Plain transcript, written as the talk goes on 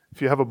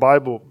If you have a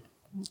Bible,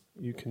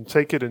 you can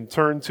take it and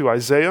turn to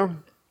Isaiah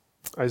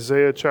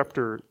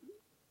chapter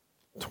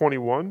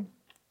 21,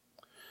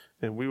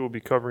 and we will be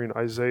covering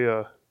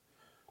Isaiah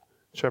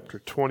chapter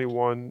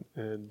 21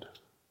 and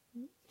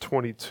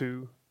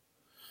 22.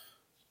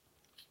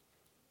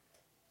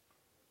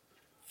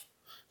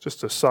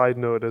 Just a side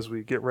note as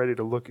we get ready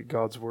to look at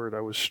God's Word,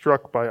 I was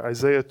struck by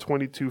Isaiah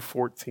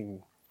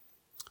 22:14.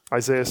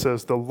 Isaiah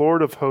says, "The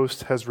Lord of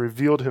hosts has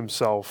revealed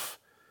himself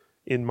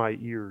in my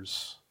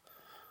ears."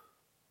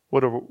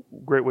 What a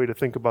great way to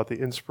think about the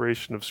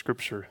inspiration of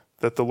Scripture,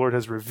 that the Lord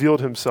has revealed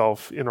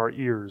himself in our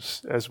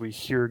ears as we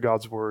hear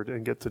God's Word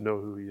and get to know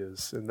who he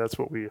is. And that's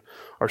what we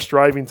are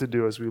striving to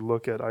do as we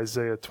look at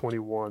Isaiah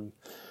 21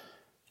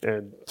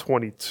 and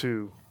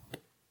 22.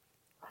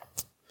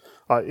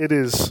 It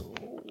is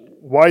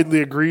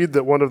widely agreed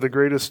that one of the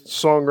greatest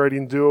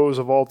songwriting duos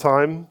of all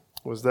time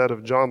was that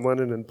of John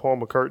Lennon and Paul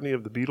McCartney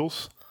of the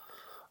Beatles.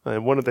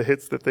 And one of the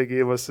hits that they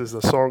gave us is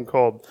a song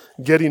called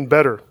Getting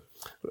Better.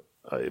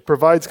 It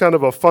provides kind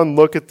of a fun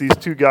look at these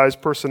two guys'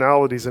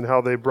 personalities and how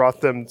they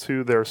brought them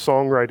to their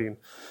songwriting.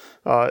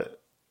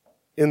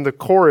 In the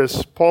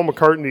chorus, Paul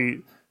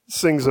McCartney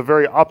sings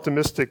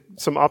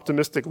some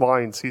optimistic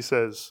lines. He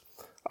says,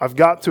 "I've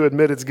got to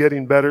admit it's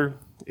getting better.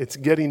 It's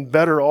getting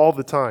better all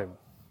the time."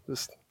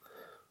 This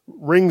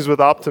rings with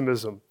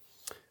optimism.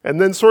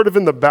 And then sort of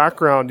in the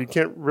background, you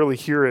can't really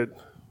hear it,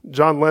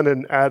 John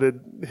Lennon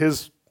added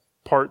his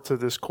part to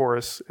this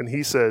chorus, and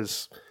he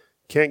says,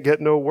 "Can't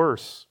get no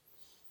worse."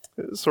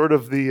 Sort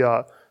of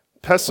the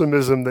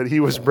pessimism that he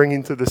was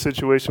bringing to the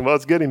situation. Well,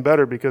 it's getting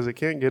better because it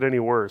can't get any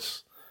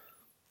worse.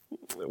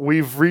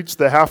 We've reached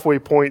the halfway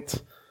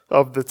point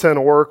of the 10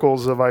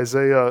 oracles of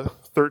Isaiah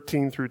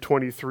 13 through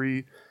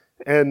 23,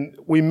 and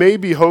we may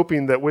be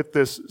hoping that with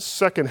this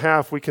second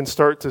half we can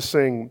start to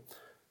sing,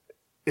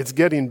 "It's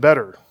getting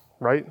better,"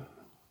 right?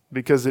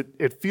 Because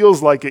it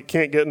feels like it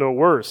can't get no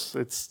worse.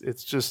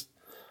 It's just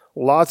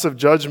lots of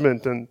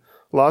judgment and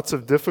lots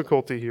of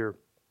difficulty here.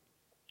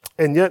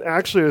 And yet,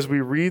 actually, as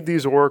we read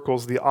these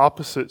oracles, the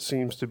opposite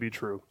seems to be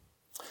true.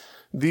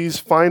 These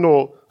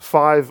final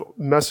 5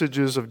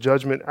 messages of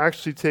judgment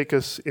actually take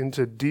us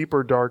into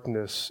deeper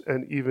darkness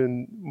and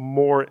even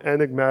more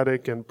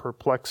enigmatic and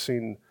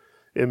perplexing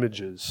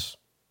images.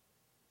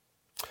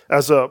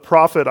 As a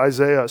prophet,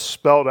 Isaiah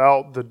spelled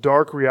out the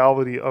dark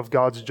reality of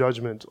God's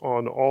judgment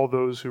on all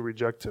those who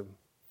reject him.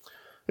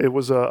 It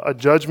was a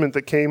judgment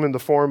that came in the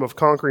form of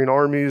conquering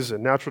armies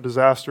and natural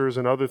disasters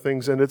and other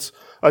things, and it's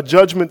a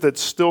judgment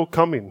that's still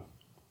coming.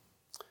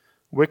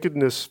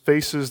 Wickedness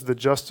faces the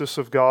justice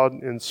of God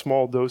in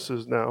small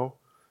doses now,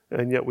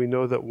 and yet we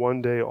know that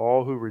one day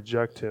all who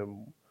reject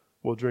him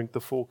will drink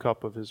the full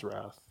cup of his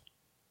wrath.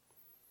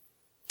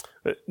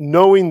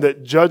 Knowing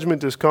that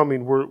judgment is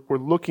coming, we're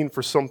looking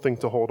for something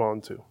to hold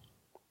on to.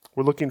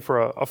 We're looking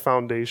for a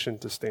foundation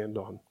to stand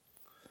on.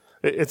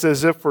 It's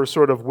as if we're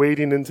sort of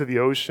wading into the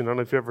ocean. I don't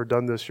know if you've ever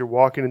done this. You're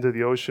walking into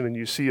the ocean and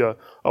you see a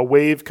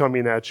wave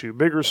coming at you,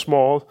 big or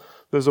small.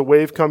 There's a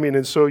wave coming,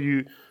 and so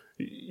you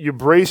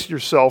brace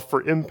yourself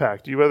for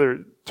impact. You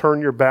either turn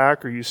your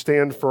back or you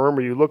stand firm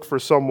or you look for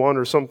someone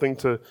or something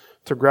to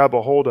grab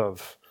a hold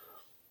of.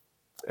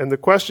 And the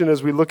question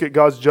as we look at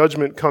God's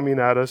judgment coming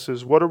at us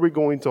is, what are we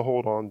going to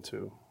hold on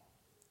to?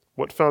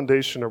 What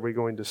foundation are we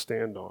going to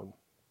stand on?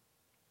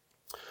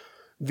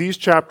 These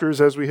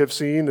chapters, as we have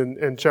seen,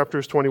 and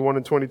chapters 21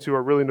 and 22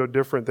 are really no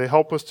different. They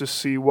help us to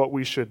see what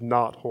we should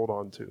not hold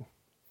on to.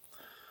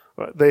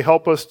 They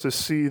help us to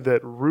see that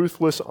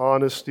ruthless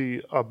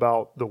honesty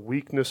about the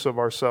weakness of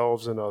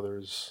ourselves and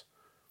others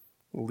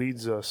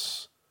leads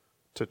us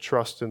to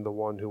trust in the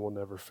one who will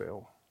never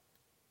fail.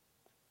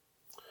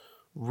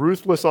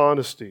 Ruthless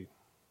honesty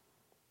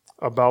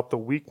about the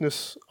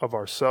weakness of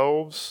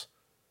ourselves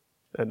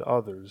and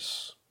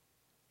others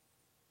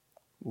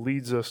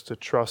leads us to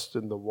trust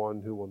in the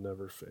one who will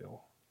never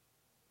fail.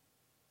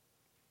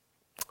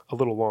 A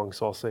little long,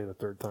 so I'll say it a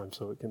third time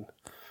so it can,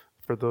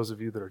 for those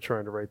of you that are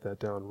trying to write that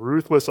down.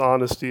 Ruthless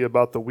honesty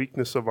about the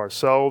weakness of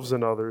ourselves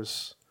and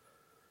others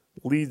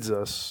leads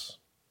us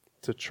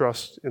to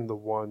trust in the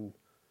one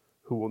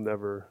who will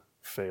never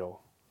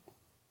fail.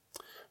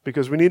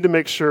 Because we need to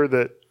make sure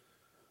that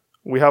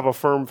we have a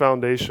firm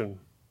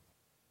foundation.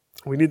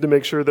 We need to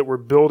make sure that we're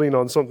building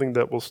on something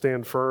that will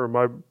stand firm.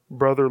 My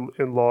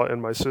brother-in-law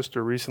and my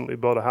sister recently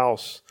built a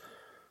house,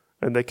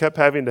 and they kept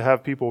having to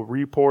have people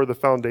re-pour the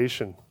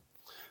foundation.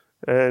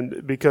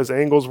 And because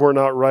angles were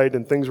not right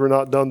and things were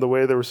not done the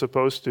way they were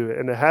supposed to.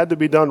 And it had to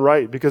be done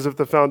right, because if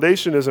the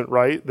foundation isn't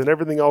right, then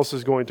everything else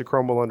is going to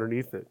crumble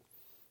underneath it.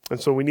 And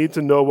so we need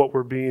to know what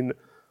we're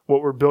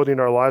building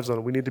our lives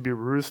on. We need to be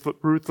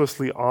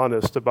ruthlessly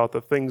honest about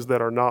the things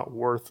that are not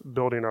worth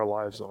building our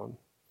lives on.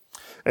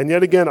 And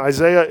yet again,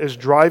 Isaiah is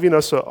driving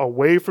us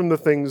away from the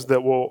things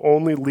that will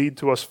only lead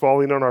to us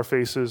falling on our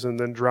faces and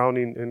then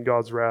drowning in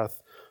God's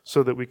wrath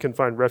so that we can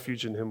find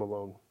refuge in him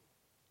alone.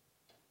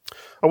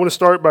 I want to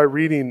start by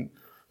reading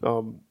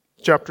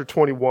chapter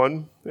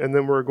 21, and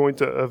then we're going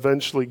to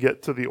eventually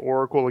get to the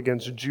oracle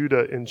against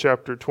Judah in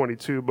chapter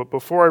 22. But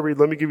before I read,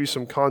 let me give you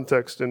some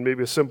context and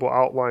maybe a simple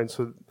outline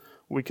so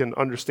we can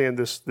understand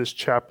this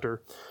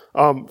chapter.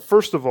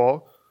 First of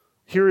all,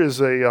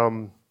 here's a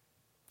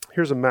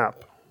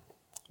map.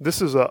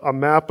 This is a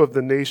map of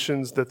the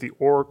nations that the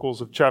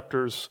oracles of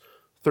chapters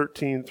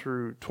 13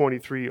 through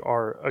 23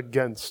 are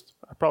against.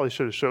 I probably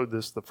should have showed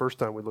this the first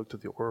time we looked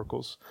at the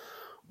oracles.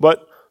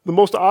 But the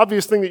most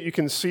obvious thing that you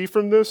can see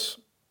from this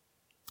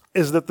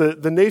is that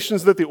the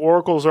nations that the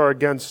oracles are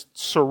against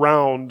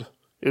surround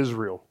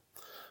Israel.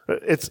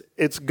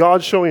 It's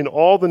God showing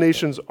all the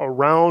nations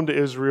around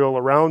Israel,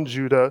 around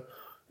Judah,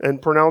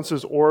 and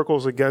pronounces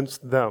oracles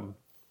against them.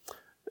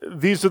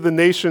 These are the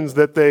nations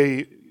that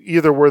they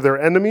either were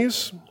their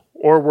enemies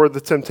or were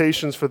the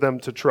temptations for them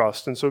to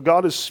trust. And so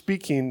God is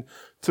speaking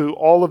to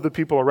all of the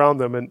people around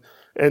them.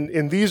 And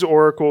in these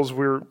oracles,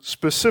 we're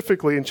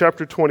specifically in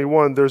chapter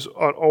 21, there's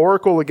an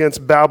oracle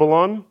against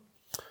Babylon.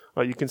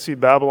 You can see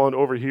Babylon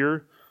over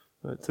here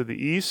to the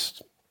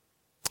east.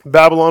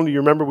 Babylon, you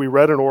remember we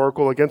read an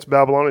oracle against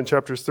Babylon in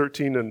chapters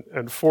 13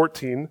 and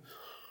 14.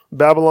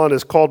 Babylon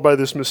is called by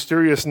this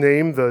mysterious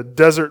name, the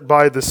desert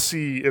by the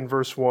sea in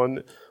verse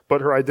 1,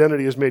 but her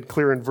identity is made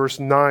clear in verse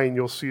 9.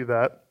 You'll see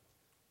that.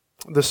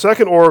 The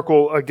second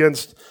oracle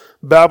against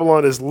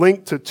Babylon is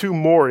linked to two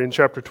more in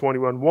chapter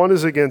 21. One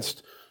is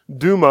against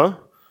Duma.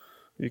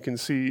 You can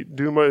see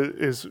Duma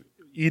is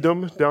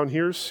Edom down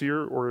here,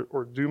 Seir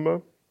or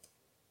Duma.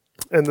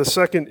 And the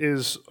second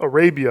is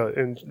Arabia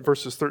in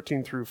verses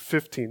 13 through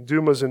 15.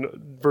 Duma's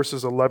in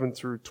verses 11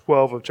 through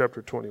 12 of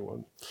chapter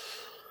 21.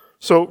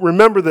 So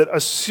remember that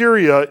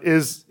Assyria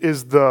is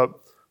the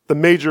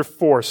major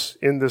force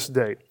in this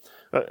day.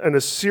 And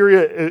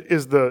Assyria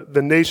is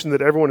the nation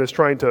that everyone is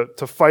trying to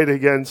fight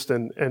against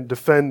and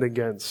defend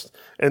against.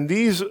 And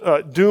these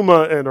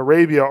Duma and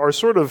Arabia are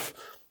sort of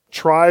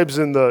tribes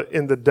in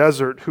the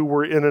desert who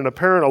were in an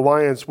apparent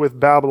alliance with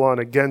Babylon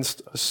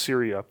against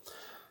Assyria.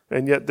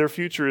 And yet their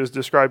future is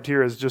described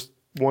here as just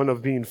one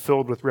of being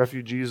filled with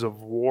refugees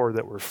of war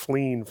that were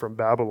fleeing from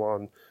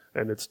Babylon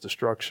and its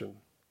destruction.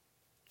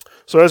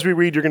 So as we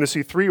read, you're going to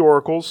see three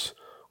oracles,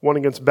 one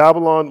against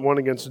Babylon, one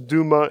against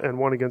Duma, and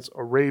one against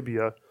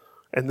Arabia.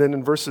 And then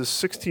in verses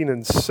 16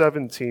 and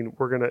 17,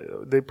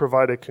 they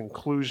provide a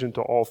conclusion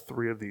to all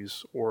three of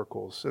these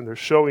oracles. And they're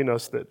showing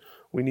us that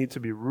we need to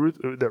be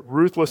that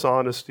ruthless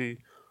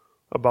honesty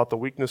about the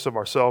weakness of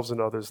ourselves and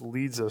others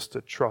leads us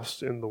to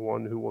trust in the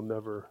one who will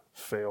never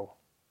fail.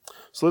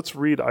 So let's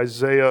read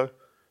Isaiah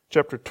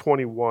chapter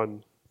 21,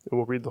 and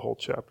we'll read the whole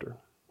chapter.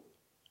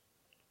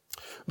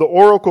 The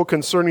oracle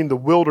concerning the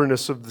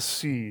wilderness of the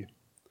sea.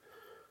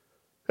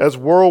 As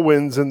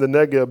whirlwinds in the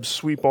Negeb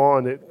sweep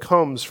on, it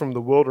comes from the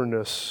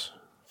wilderness,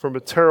 from a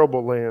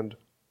terrible land.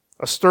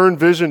 A stern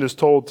vision is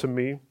told to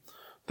me.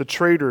 The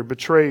traitor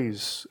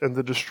betrays, and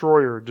the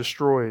destroyer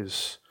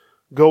destroys.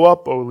 Go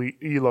up, O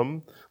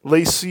Elam,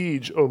 lay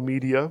siege, O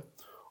Media.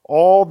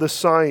 All the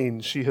sighing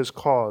she has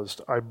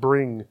caused, I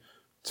bring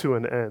to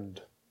an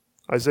end.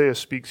 Isaiah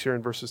speaks here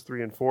in verses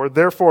 3 and 4.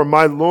 Therefore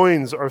my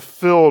loins are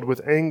filled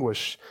with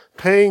anguish.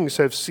 Pangs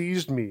have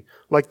seized me,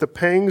 like the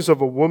pangs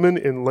of a woman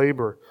in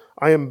labor.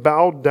 I am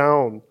bowed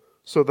down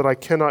so that I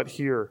cannot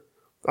hear.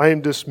 I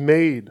am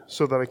dismayed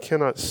so that I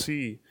cannot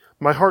see.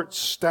 My heart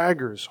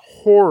staggers.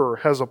 Horror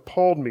has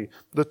appalled me.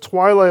 The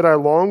twilight I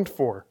longed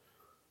for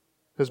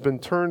has been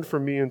turned for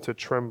me into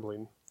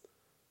trembling.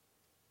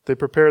 They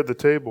prepared the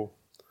table.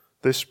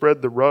 They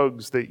spread the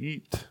rugs. They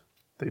eat.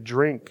 They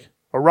drink.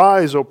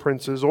 Arise, O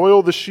princes,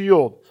 oil the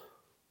shield.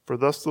 For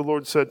thus the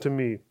Lord said to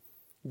me,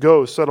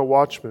 Go, set a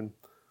watchman.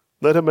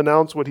 Let him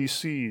announce what he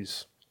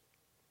sees.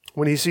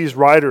 When he sees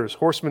riders,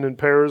 horsemen in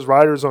pairs,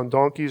 riders on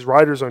donkeys,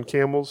 riders on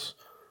camels,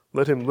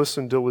 let him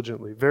listen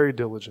diligently, very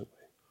diligently.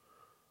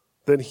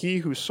 Then he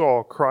who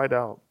saw cried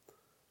out,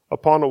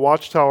 Upon a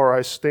watchtower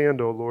I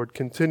stand, O Lord,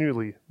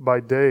 continually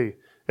by day,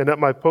 and at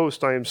my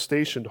post I am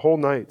stationed whole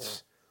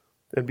nights.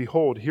 And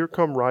behold, here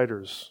come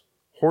riders,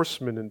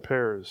 horsemen in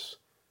pairs.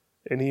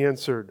 And he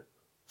answered,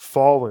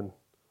 Fallen,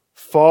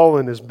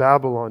 fallen is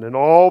Babylon, and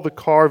all the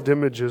carved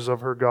images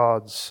of her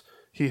gods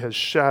he has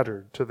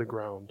shattered to the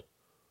ground.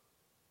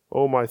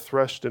 O my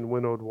threshed and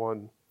winnowed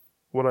one,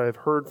 what I have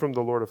heard from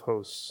the Lord of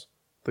hosts,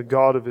 the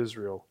God of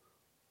Israel,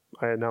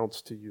 I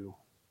announce to you.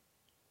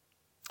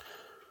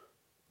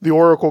 The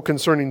oracle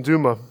concerning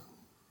Duma.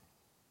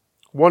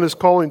 One is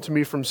calling to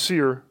me from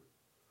Seir,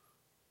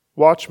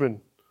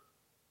 Watchman,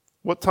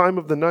 what time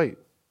of the night?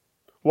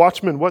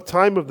 Watchman, what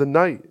time of the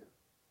night?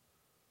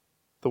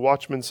 The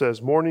watchman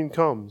says, Morning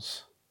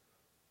comes,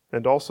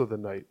 and also the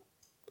night.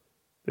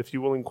 If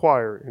you will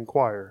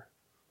inquire,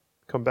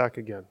 come back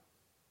again.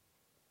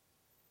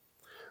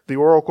 The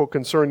oracle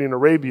concerning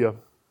Arabia.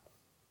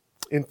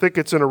 In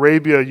thickets in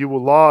Arabia you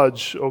will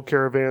lodge, O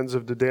caravans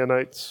of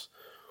Dedanites.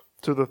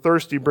 To the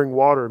thirsty bring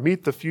water.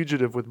 Meet the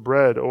fugitive with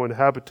bread, O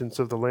inhabitants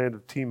of the land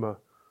of Tema.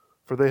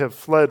 For they have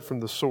fled from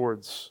the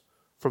swords,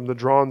 from the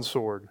drawn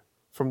sword,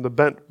 from the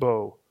bent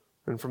bow,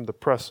 and from the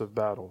press of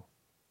battle.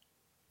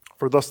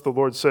 For thus the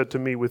Lord said to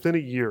me, Within a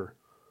year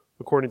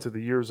according to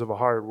the years of a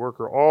hired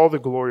worker. All the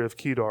glory of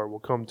Kedar will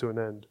come to an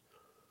end,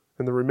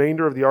 and the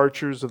remainder of the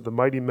archers of the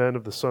mighty men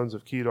of the sons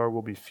of Kedar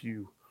will be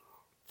few.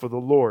 For the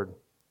Lord,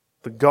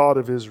 the God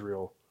of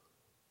Israel,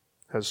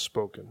 has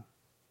spoken.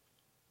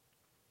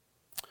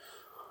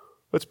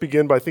 Let's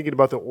begin by thinking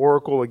about the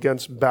oracle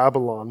against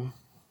Babylon,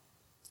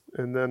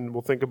 and then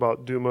we'll think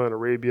about Duma and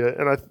Arabia.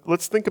 And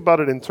let's think about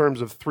it in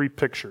terms of three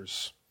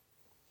pictures.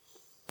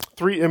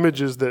 Three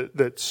images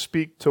that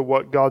speak to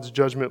what God's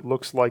judgment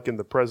looks like in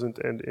the present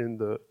and in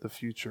the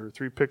future.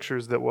 Three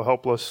pictures that will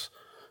help us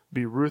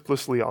be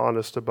ruthlessly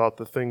honest about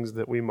the things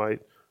that we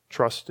might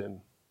trust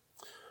in.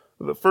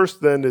 The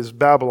first then is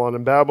Babylon,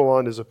 and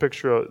Babylon is a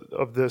picture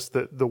of this,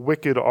 that the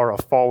wicked are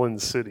a fallen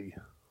city.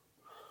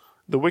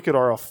 The wicked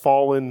are a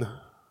fallen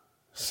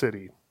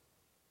city.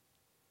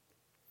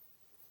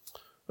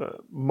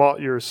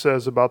 Motyer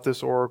says about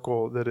this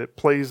oracle that it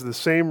plays the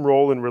same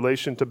role in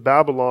relation to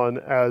Babylon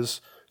as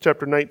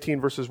chapter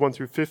 19, verses 1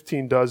 through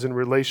 15 does in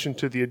relation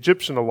to the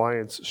Egyptian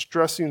alliance,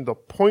 stressing the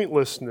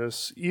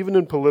pointlessness, even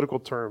in political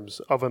terms,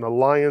 of an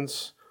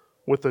alliance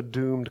with a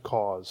doomed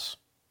cause.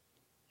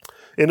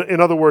 In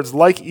other words,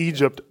 like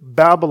Egypt,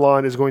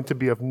 Babylon is going to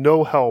be of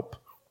no help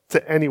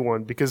to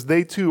anyone because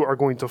they too are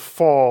going to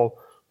fall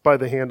by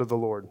the hand of the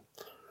Lord.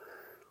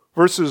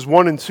 Verses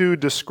 1 and 2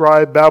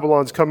 describe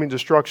Babylon's coming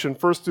destruction,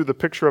 first through the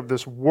picture of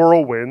this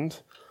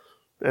whirlwind,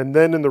 and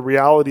then in the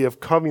reality of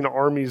coming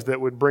armies that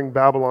would bring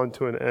Babylon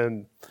to an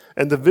end.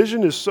 And the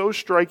vision is so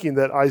striking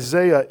that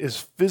Isaiah is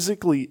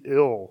physically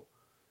ill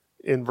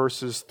in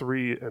verses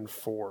 3 and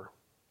 4.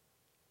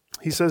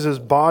 He says his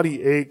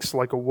body aches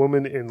like a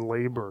woman in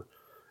labor,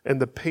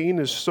 and the pain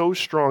is so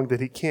strong that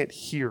he can't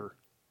hear.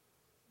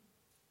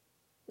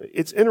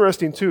 It's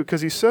interesting, too,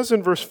 because he says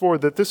in verse 4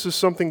 that this is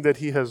something that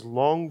he has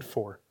longed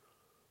for.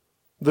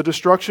 The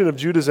destruction of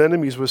Judah's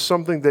enemies was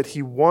something that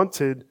he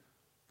wanted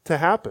to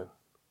happen.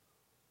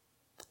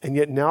 And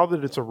yet now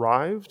that it's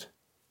arrived,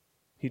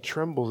 he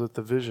trembles at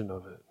the vision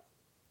of it.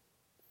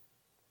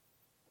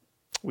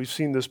 We've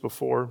seen this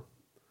before.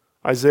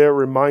 Isaiah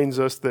reminds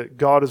us that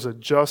God is a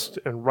just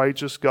and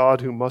righteous God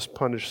who must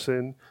punish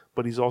sin,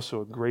 but he's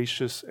also a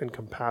gracious and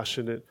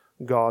compassionate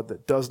God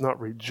that does not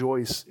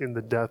rejoice in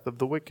the death of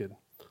the wicked.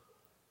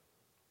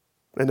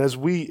 And as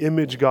we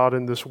image God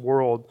in this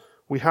world,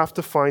 we have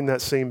to find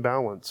that same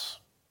balance.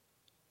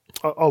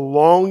 A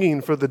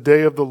longing for the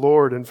day of the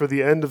Lord and for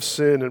the end of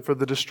sin and for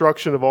the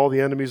destruction of all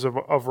the enemies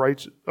of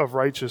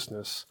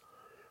righteousness.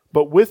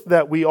 But with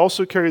that, we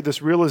also carry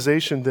this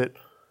realization that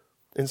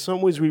in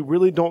some ways we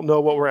really don't know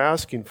what we're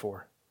asking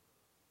for.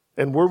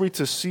 And were we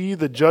to see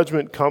the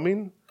judgment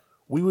coming,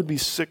 we would be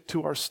sick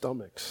to our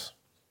stomachs.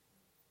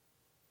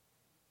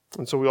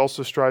 And so we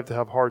also strive to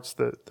have hearts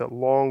that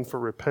long for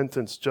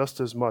repentance just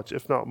as much,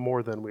 if not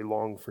more than we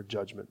long for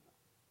judgment.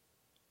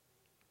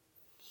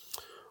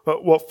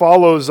 What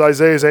follows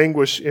Isaiah's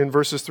anguish in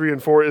verses 3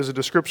 and 4 is a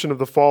description of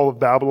the fall of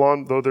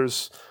Babylon, though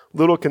there's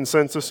little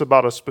consensus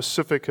about a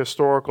specific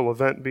historical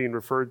event being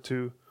referred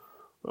to.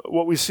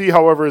 What we see,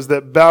 however, is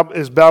that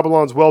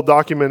Babylon's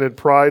well-documented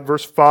pride.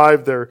 Verse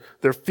 5, they're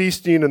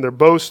feasting and they're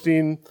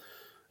boasting,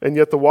 and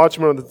yet the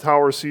watchman on the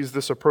tower sees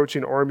this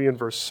approaching army in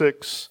verse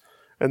 6.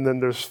 And then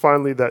there's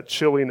finally that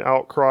chilling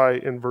outcry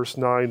in verse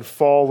 9,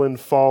 fallen,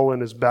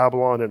 fallen is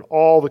Babylon, and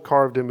all the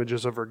carved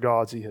images of her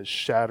gods he has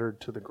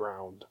shattered to the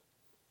ground.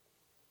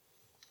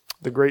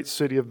 The great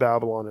city of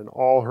Babylon and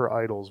all her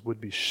idols would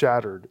be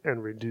shattered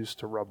and reduced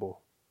to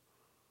rubble.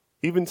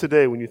 Even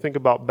today, when you think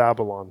about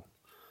Babylon,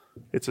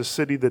 it's a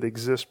city that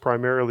exists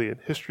primarily in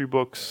history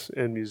books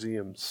and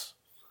museums.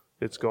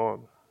 It's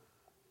gone.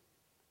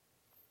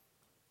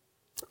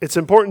 It's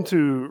important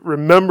to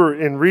remember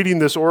in reading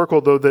this oracle,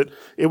 though, that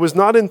it was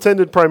not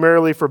intended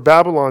primarily for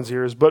Babylon's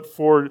ears, but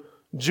for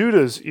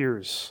Judah's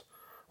ears.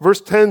 Verse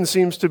 10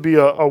 seems to be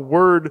a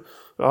word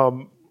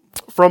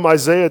from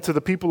Isaiah to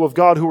the people of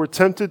God who were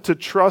tempted to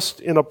trust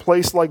in a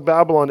place like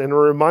Babylon, and it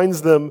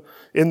reminds them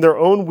in their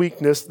own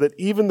weakness that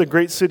even the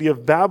great city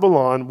of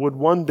Babylon would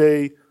one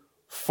day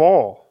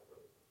fall.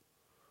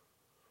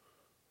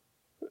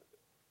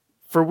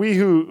 For we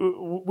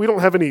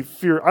don't have any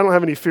fear, I don't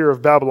have any fear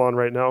of Babylon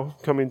right now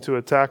coming to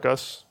attack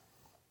us.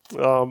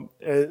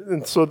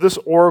 And so this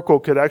oracle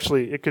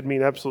could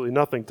mean absolutely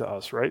nothing to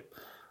us, right?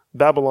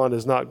 Babylon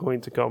is not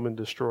going to come and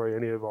destroy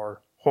any of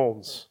our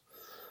homes.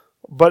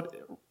 But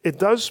it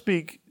does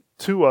speak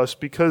to us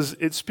because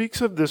it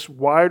speaks of this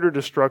wider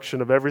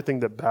destruction of everything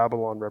that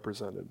Babylon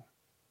represented.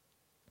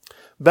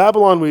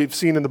 Babylon, we've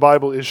seen in the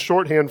Bible, is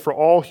shorthand for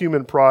all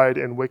human pride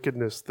and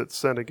wickedness that's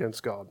sent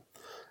against God.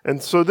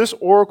 And so this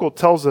oracle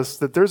tells us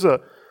that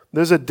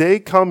there's a day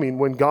coming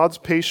when God's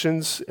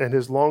patience and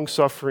his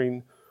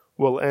long-suffering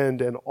will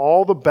end, and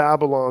all the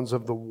Babylons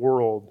of the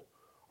world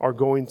are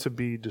going to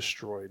be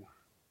destroyed.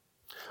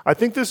 I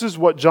think this is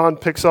what John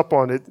picks up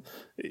on. It.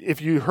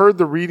 If you heard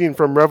the reading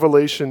from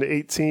Revelation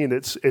 18,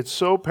 it's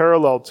so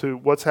parallel to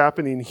what's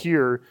happening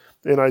here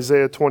in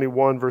Isaiah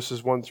 21,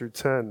 verses 1 through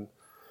 10.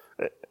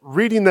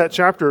 Reading that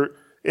chapter,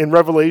 in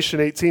Revelation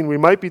 18, we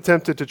might be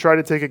tempted to try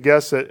to take a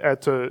guess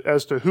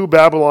as to who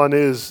Babylon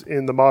is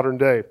in the modern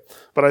day.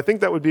 But I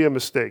think that would be a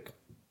mistake.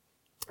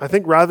 I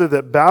think rather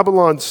that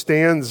Babylon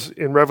stands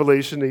in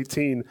Revelation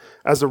 18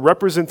 as a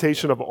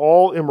representation of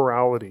all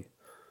immorality.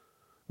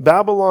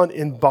 Babylon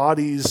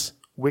embodies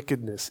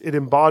wickedness. It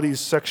embodies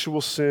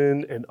sexual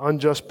sin and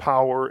unjust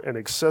power and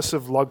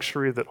excessive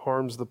luxury that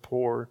harms the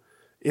poor.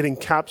 It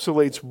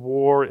encapsulates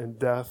war and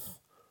death.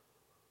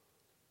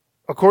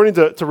 According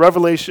to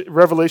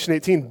Revelation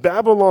 18,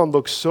 Babylon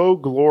looks so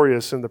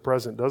glorious in the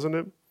present, doesn't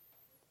it?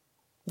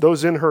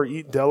 Those in her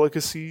eat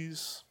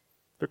delicacies.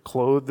 They're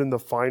clothed in the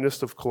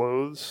finest of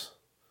clothes.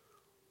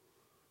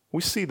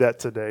 We see that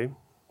today.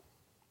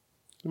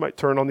 You might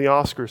turn on the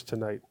Oscars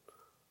tonight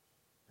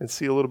and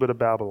see a little bit of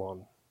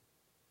Babylon.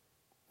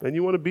 And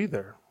you want to be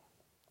there.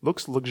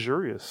 Looks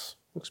luxurious.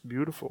 Looks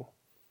beautiful.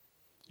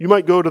 You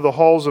might go to the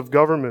halls of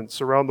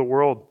governments around the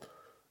world.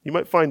 You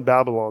might find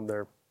Babylon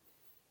there.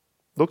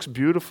 Looks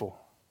beautiful.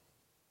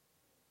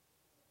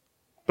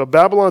 But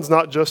Babylon's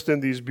not just in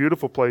these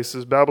beautiful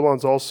places.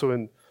 Babylon's also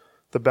in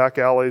the back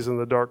alleys and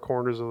the dark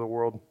corners of the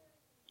world.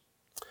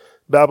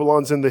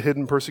 Babylon's in the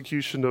hidden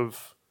persecution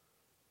of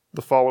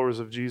the followers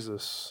of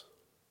Jesus.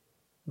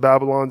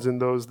 Babylon's in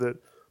those that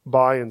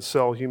buy and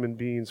sell human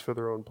beings for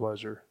their own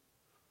pleasure.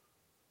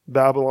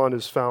 Babylon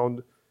is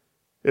found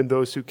in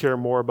those who care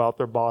more about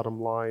their bottom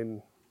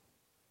line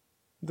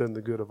than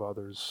the good of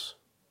others.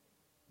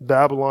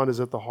 Babylon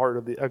is at the heart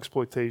of the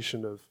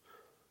exploitation of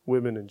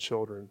women and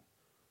children.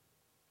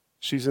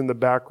 She's in the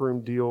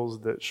backroom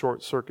deals that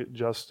short-circuit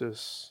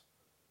justice,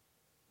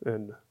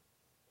 and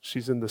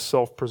she's in the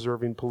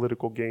self-preserving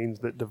political gains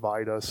that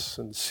divide us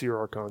and sear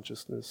our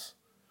consciousness.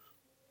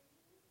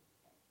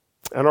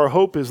 And our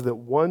hope is that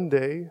one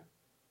day,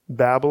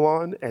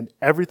 Babylon and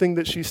everything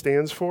that she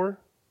stands for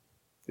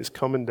is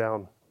coming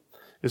down,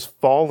 is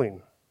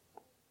falling.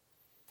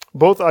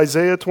 Both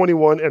Isaiah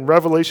 21 and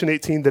Revelation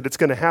 18, that it's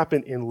going to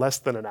happen in less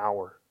than an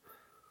hour.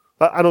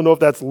 I don't know if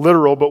that's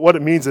literal, but what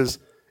it means is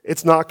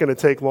it's not going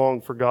to take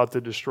long for God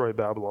to destroy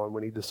Babylon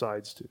when he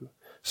decides to.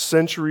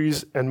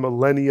 Centuries and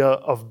millennia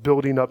of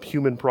building up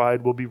human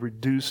pride will be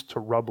reduced to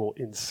rubble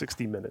in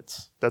 60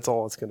 minutes. That's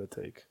all it's going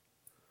to take.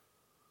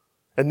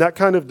 And that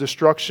kind of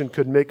destruction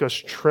could make us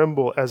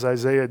tremble as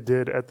Isaiah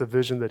did at the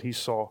vision that he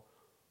saw.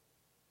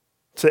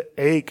 To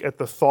ache at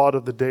the thought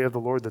of the day of the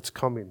Lord that's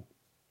coming.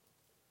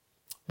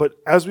 But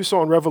as we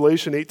saw in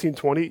Revelation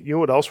 18:20, you know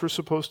what else we're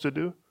supposed to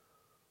do?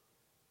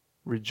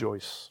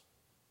 Rejoice.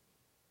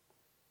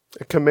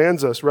 It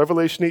commands us.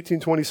 Revelation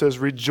 18:20 says,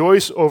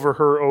 "Rejoice over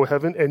her, O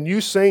heaven, and you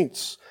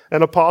saints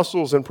and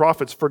apostles and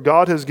prophets, for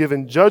God has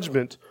given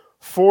judgment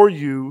for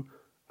you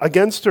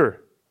against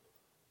her."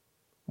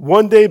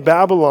 One day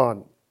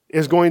Babylon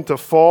is going to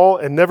fall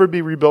and never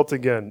be rebuilt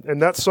again. And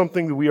that's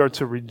something that we are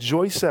to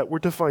rejoice at. We're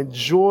to find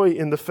joy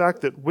in the fact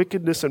that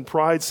wickedness and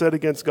pride set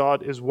against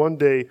God is one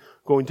day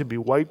going to be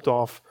wiped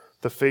off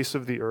the face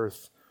of the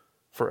earth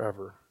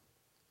forever.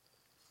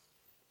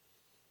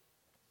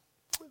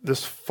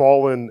 This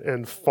fallen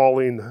and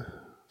falling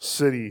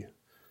city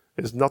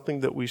is nothing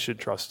that we should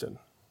trust in.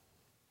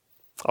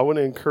 I want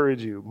to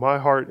encourage you, my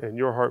heart and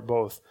your heart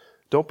both,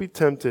 don't be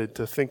tempted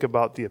to think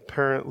about the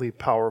apparently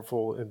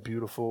powerful and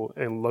beautiful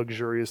and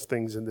luxurious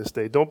things in this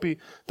day. Don't be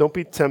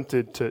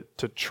tempted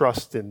to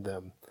trust in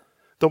them.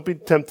 Don't be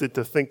tempted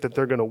to think that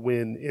they're going to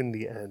win in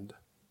the end.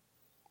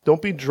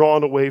 Don't be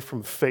drawn away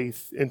from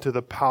faith into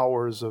the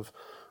powers of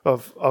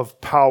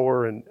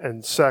power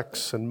and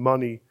sex and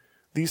money.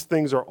 These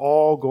things are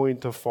all going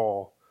to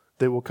fall.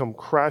 They will come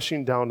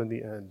crashing down in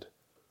the end.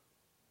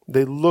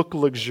 They look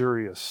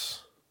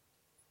luxurious,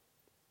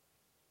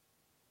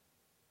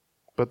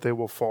 but they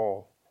will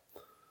fall.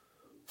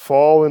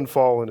 Fallen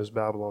is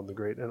Babylon the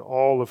Great, and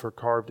all of her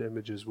carved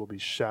images will be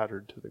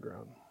shattered to the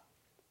ground.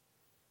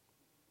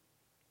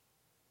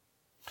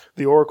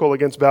 The oracle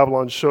against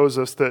Babylon shows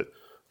us that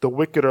the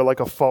wicked are like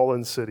a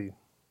fallen city.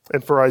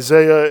 And for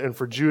Isaiah and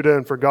for Judah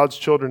and for God's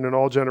children in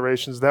all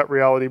generations, that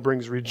reality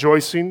brings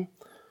rejoicing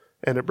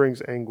and it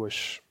brings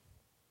anguish.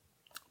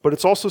 But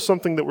it's also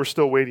something that we're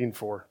still waiting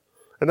for.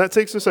 And that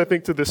takes us, I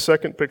think, to this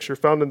second picture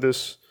found in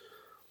this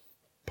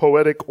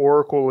poetic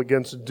oracle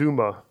against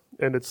Duma.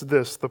 And it's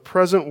this: the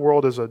present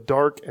world is a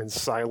dark and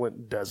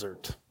silent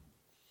desert.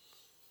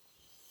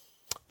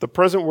 The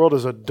present world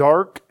is a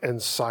dark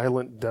and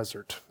silent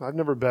desert. I've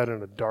never been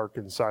in a dark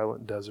and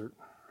silent desert.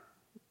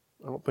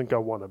 I don't think I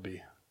want to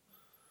be.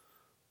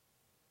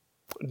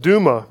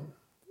 Duma,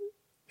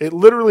 it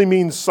literally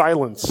means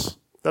silence.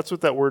 That's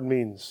what that word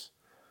means.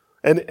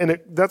 And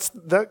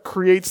that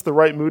creates the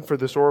right mood for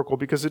this oracle,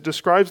 because it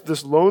describes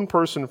this lone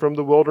person from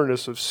the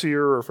wilderness of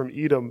Seir or from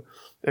Edom.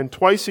 And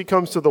twice he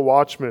comes to the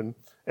watchman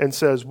and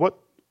says,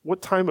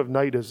 what time of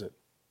night is it?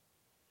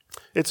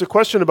 It's a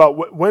question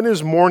about when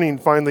is morning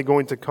finally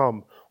going to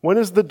come? When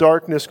is the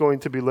darkness going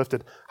to be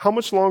lifted? How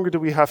much longer do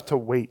we have to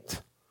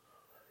wait?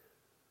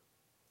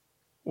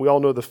 We all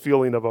know the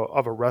feeling of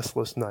a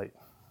restless night,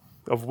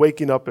 of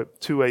waking up at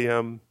 2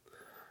 a.m.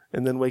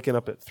 and then waking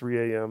up at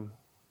 3 a.m.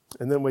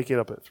 and then waking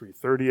up at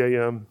 3:30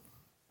 a.m.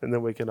 and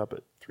then waking up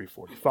at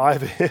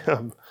 3:45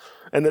 a.m.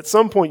 And at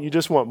some point, you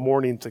just want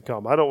morning to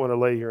come. I don't want to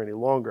lay here any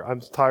longer. I'm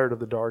tired of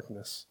the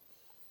darkness.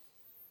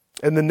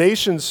 And the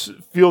nations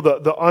feel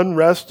the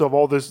unrest of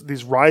all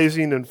these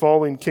rising and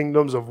falling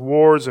kingdoms, of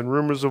wars and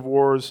rumors of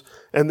wars.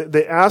 And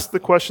they ask the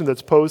question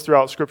that's posed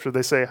throughout Scripture.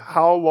 They say,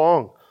 how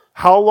long?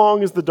 How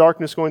long is the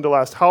darkness going to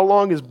last? How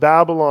long is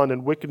Babylon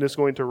and wickedness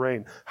going to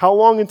reign? How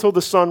long until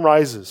the sun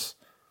rises?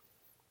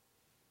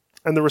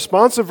 And the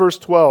response of verse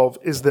 12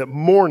 is that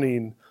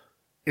morning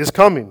is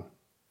coming,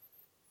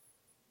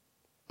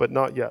 but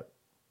not yet.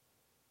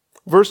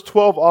 Verse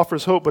 12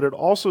 offers hope, but it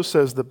also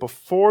says that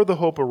before the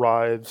hope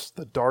arrives,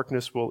 the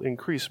darkness will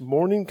increase.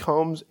 Morning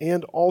comes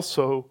and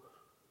also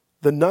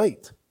the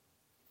night.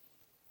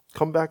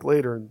 Come back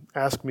later and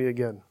ask me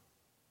again.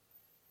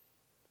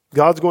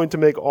 God's going to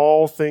make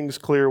all things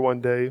clear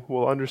one day.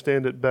 We'll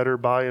understand it better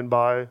by and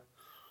by.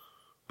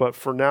 But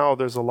for now,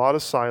 there's a lot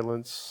of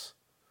silence,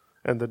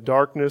 and the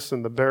darkness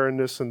and the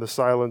barrenness and the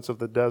silence of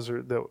the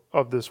desert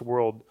of this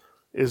world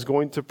is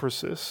going to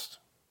persist.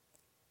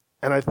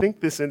 And I think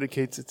this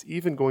indicates it's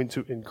even going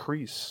to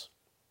increase.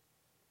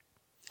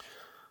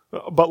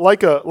 But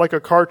like a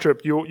car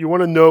trip, you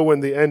want to know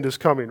when the end is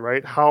coming,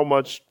 right? How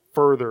much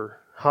further?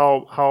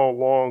 How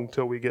long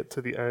till we get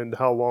to the end?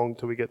 How long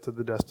till we get to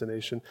the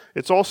destination?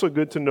 It's also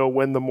good to know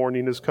when the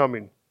morning is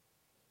coming.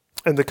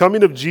 And the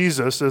coming of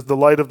Jesus as the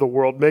light of the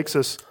world makes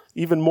us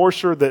even more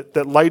sure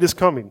that light is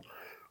coming.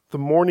 The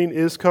morning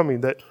is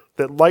coming, that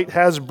light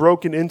has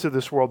broken into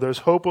this world. There's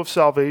hope of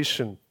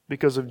salvation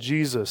because of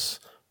Jesus,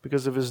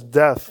 because of his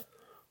death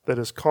that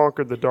has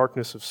conquered the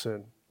darkness of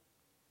sin.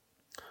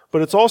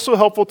 But it's also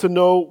helpful to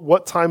know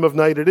what time of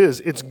night it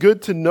is. It's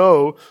good to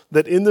know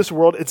that in this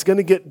world it's going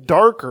to get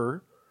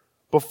darker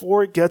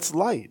before it gets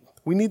light.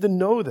 We need to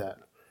know that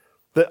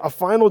a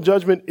final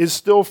judgment is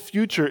still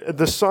future.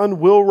 The sun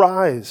will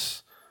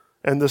rise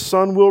and the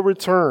sun will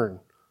return,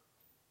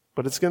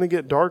 but it's going to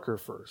get darker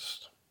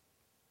first.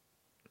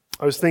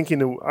 I was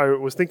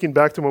thinking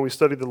back to when we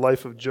studied the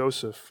life of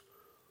Joseph.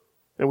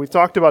 And we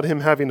talked about him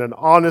having an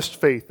honest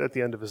faith at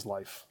the end of his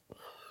life.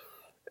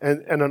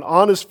 And an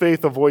honest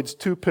faith avoids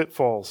two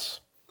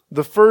pitfalls.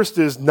 The first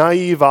is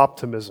naive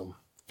optimism.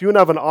 If you want to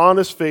have an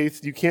honest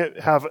faith, you can't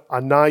have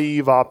a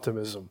naive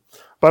optimism.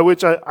 By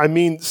which I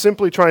mean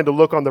simply trying to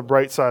look on the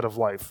bright side of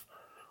life.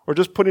 Or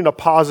just putting a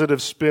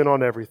positive spin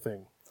on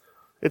everything.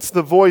 It's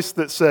the voice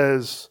that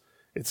says,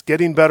 it's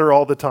getting better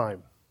all the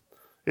time.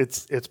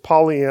 It's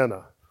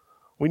Pollyanna.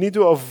 We need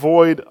to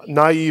avoid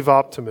naive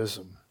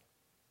optimism.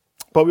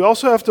 But we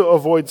also have to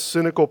avoid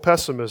cynical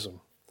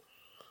pessimism.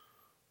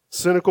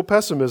 Cynical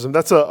pessimism,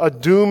 that's a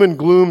doom and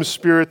gloom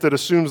spirit that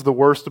assumes the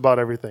worst about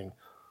everything.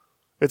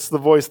 It's the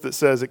voice that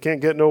says it can't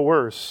get no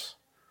worse.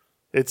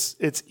 It's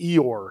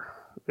Eeyore.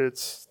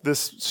 It's this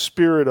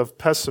spirit of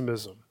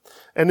pessimism.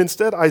 And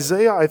instead,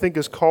 Isaiah, I think,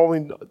 is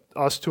calling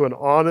us to an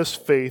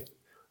honest faith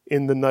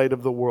in the night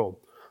of the world.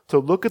 To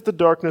look at the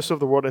darkness of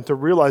the world and to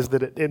realize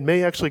that it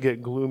may actually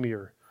get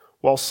gloomier,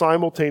 while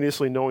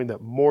simultaneously knowing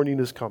that morning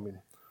is coming.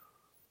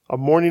 A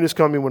morning is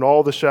coming when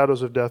all the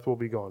shadows of death will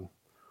be gone.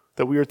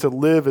 That we are to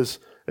live as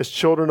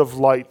children of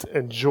light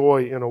and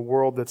joy in a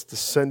world that's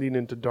descending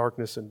into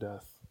darkness and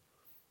death.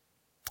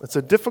 It's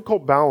a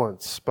difficult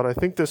balance, but I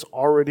think this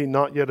already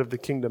not yet of the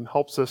kingdom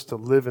helps us to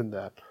live in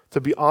that.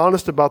 To be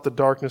honest about the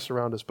darkness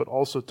around us, but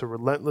also to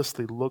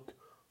relentlessly look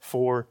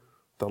for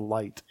the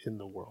light in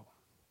the world.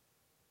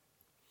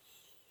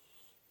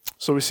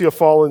 So we see a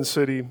fallen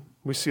city.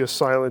 We see a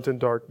silent and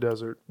dark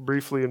desert.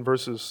 Briefly in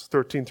verses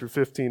 13 through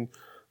 15,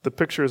 the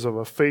pictures of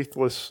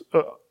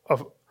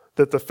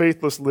that the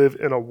faithless live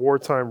in a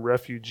wartime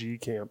refugee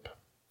camp.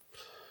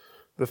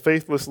 The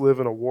faithless live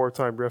in a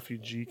wartime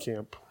refugee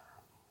camp.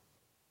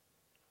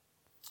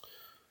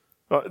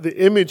 The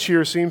image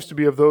here seems to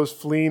be of those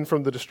fleeing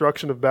from the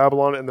destruction of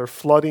Babylon, and they're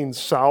flooding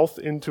south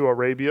into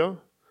Arabia,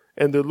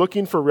 and they're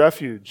looking for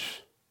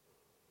refuge.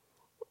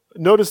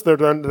 Notice they're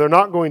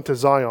not going to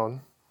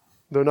Zion.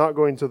 They're not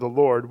going to the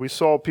Lord. We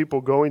saw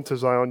people going to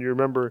Zion. You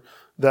remember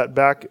that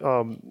back,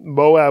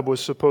 Moab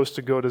was supposed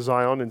to go to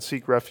Zion and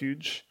seek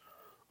refuge,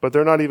 but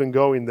they're not even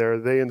going there.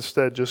 They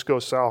instead just go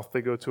south.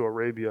 They go to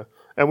Arabia.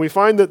 And we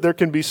find that there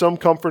can be some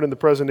comfort in the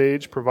present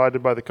age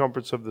provided by the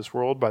comforts of this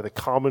world, by the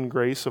common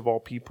grace of all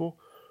people,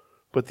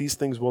 but these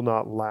things will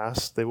not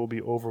last. They will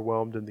be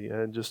overwhelmed in the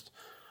end.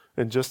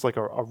 Just like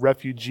a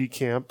refugee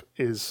camp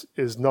is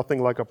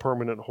nothing like a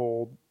permanent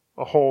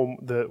home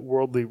that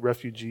worldly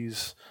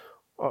refugees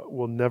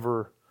will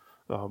never,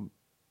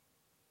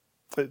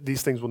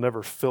 these things will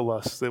never fill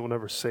us. They will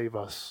never save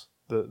us,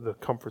 the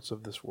comforts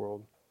of this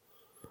world.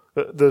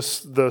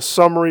 The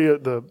summary,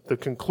 the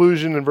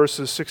conclusion in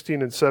verses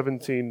 16 and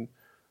 17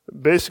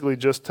 basically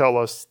just tell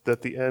us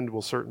that the end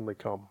will certainly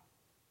come.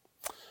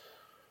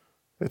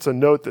 It's a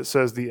note that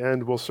says the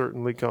end will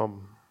certainly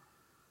come.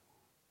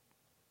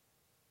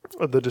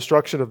 The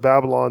destruction of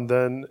Babylon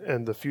then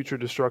and the future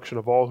destruction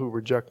of all who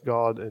reject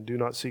God and do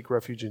not seek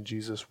refuge in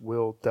Jesus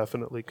will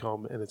definitely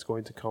come, and it's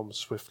going to come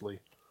swiftly.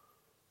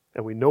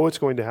 And we know it's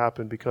going to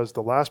happen because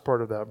the last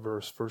part of that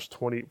verse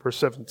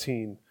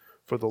 17,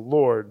 for the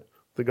Lord,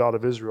 the God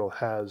of Israel,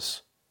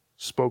 has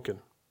spoken.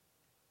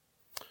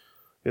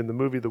 In the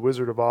movie The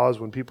Wizard of Oz,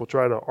 when people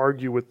try to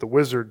argue with the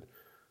wizard,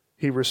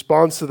 he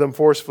responds to them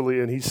forcefully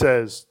and he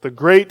says, "The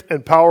great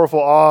and powerful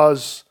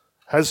Oz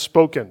has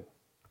spoken."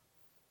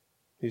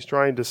 He's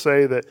trying to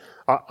say that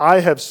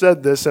I have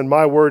said this and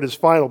my word is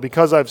final.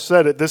 Because I've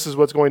said it, this is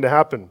what's going to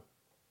happen.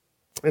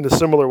 In a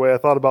similar way, I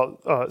thought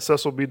about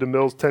Cecil B.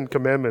 DeMille's 10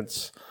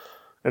 Commandments.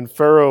 And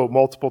Pharaoh,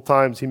 multiple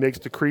times, he makes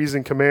decrees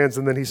and commands,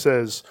 and then he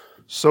says,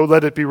 "So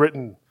let it be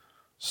written,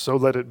 so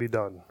let it be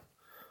done."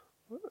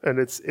 And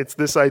it's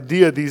this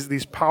idea,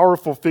 these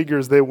powerful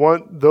figures, they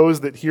want those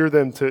that hear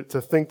them to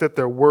think that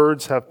their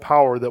words have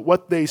power, that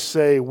what they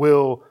say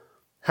will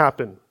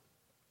happen.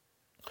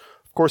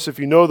 Of course, if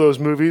you know those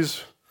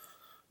movies,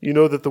 you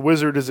know that the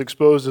wizard is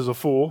exposed as a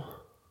fool,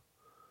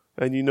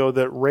 and you know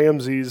that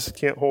Ramses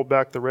can't hold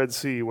back the Red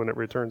Sea when it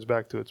returns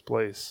back to its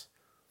place.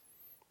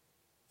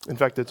 In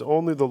fact, it's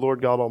only the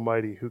Lord God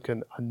Almighty who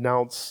can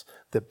announce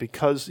that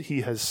because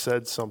he has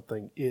said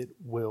something, it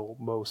will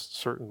most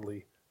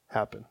certainly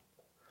happen.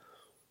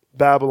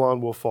 Babylon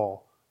will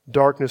fall.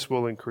 Darkness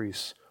will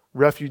increase.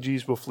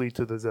 Refugees will flee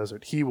to the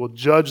desert. He will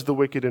judge the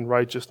wicked in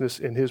righteousness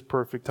in his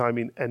perfect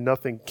timing, and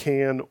nothing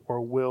can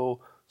or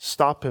will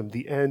stop him.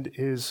 The end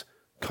is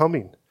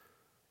coming.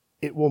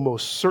 It will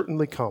most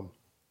certainly come.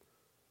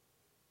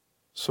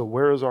 So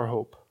where is our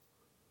hope?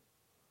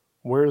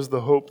 Where is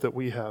the hope that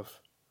we have?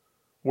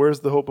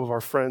 Where's the hope of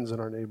our friends and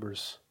our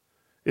neighbors?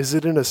 Is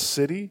it in a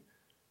city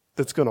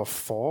that's going to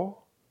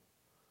fall?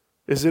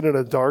 Is it in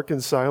a dark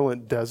and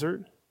silent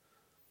desert?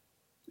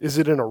 Is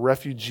it in a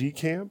refugee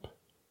camp?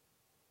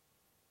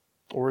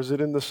 Or is it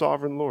in the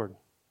sovereign Lord?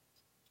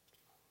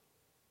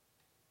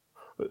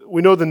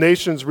 We know the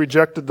nations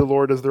rejected the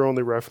Lord as their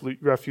only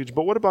refuge,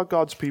 but what about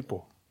God's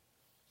people?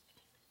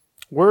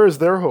 Where is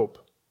their hope?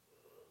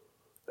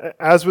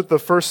 As with the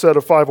first set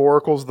of 5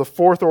 oracles, the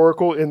 4th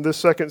oracle in this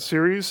second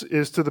series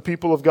is to the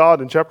people of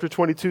God. In chapter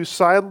 22,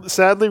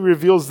 sadly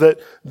reveals that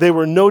they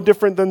were no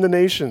different than the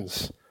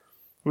nations,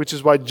 which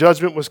is why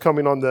judgment was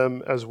coming on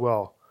them as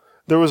well.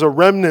 There was a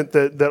remnant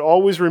that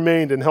always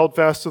remained and held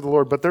fast to the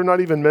Lord, but they're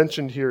not even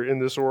mentioned here in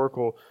this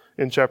oracle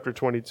in chapter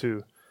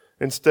 22.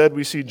 Instead,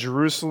 we see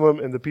Jerusalem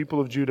and the people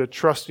of Judah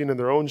trusting in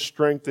their own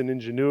strength and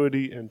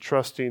ingenuity and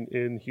trusting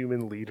in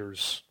human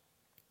leaders.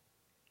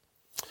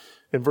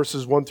 In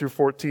verses 1 through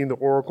 14, the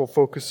oracle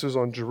focuses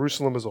on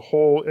Jerusalem as a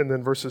whole, and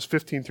then verses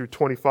 15 through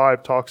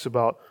 25 talks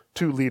about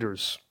 2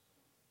 leaders,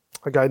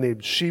 a guy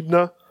named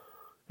Shebna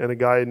and a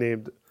guy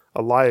named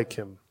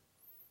Eliakim.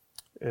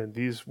 And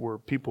these were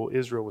people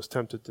Israel was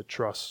tempted to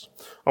trust.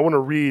 I want to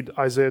read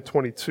Isaiah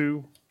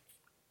 22,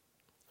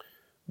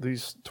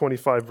 these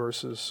 25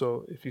 verses.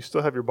 So if you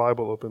still have your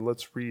Bible open,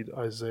 let's read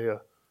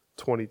Isaiah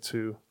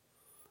 22.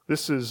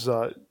 This is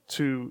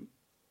to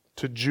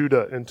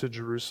Judah and to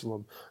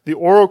Jerusalem. The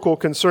oracle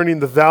concerning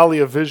the valley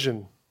of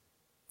vision.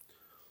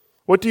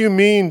 What do you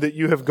mean that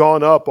you have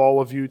gone up,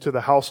 all of you, to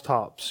the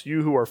housetops,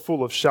 you who are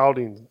full of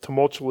shouting,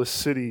 tumultuous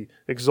city,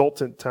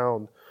 exultant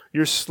town?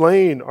 Your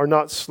slain are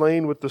not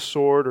slain with the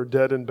sword or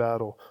dead in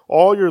battle.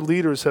 All your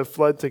leaders have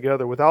fled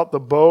together. Without the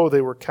bow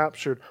they were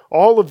captured.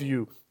 All of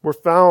you were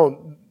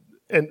found,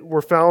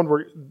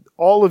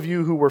 all of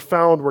you who were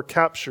found were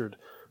captured,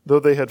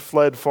 though they had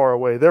fled far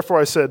away. Therefore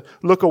I said,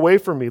 look away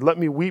from me, let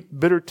me weep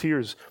bitter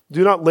tears.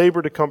 Do not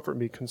labor to comfort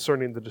me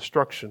concerning the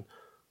destruction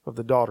of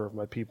the daughter of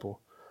my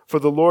people. For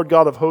the Lord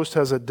God of hosts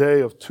has a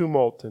day of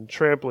tumult and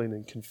trampling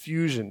and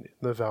confusion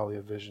in the valley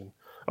of vision,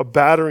 a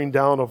battering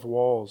down of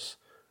walls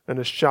and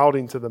a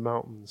shouting to the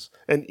mountains.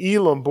 And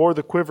Elam bore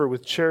the quiver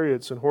with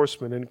chariots and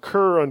horsemen, and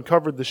Kir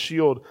uncovered the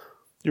shield.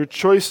 Your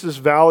choicest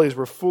valleys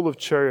were full of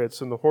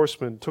chariots, and the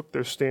horsemen took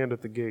their stand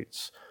at the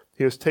gates.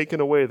 He has taken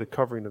away the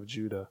covering of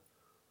Judah.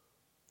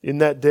 In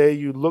that day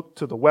you looked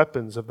to the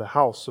weapons of the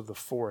house of the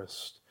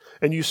forest,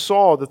 and you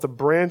saw that the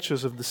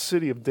branches of the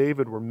city of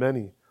David were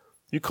many.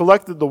 You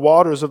collected the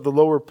waters of the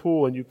lower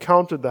pool, and you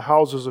counted the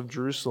houses of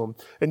Jerusalem,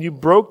 and you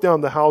broke down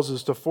the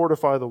houses to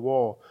fortify the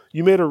wall.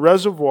 You made a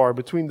reservoir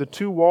between the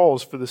 2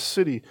 walls for the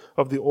city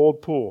of the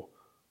old pool.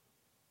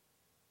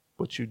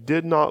 But you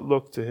did not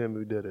look to him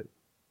who did it,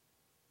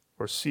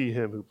 or see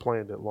him who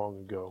planned it long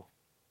ago.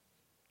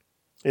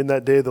 In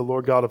that day the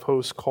Lord God of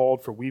hosts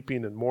called for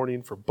weeping and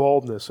mourning, for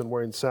baldness and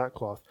wearing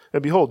sackcloth.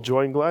 And behold,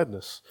 joy and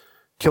gladness,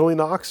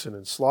 killing oxen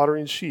and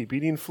slaughtering sheep,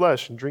 eating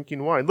flesh and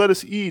drinking wine. Let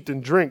us eat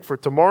and drink, for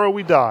tomorrow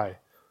we die.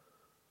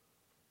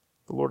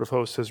 The Lord of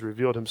hosts has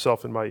revealed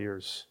himself in my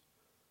ears.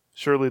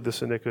 Surely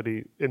this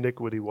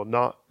iniquity will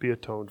not be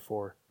atoned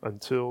for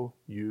until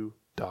you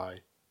die,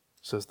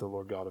 says the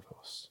Lord God of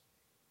hosts.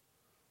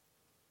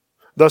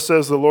 Thus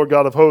says the Lord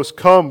God of hosts,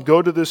 come,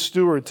 go to this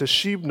steward, to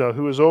Shebna,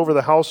 who is over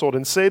the household,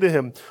 and say to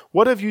him,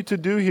 what have you to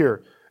do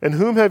here? And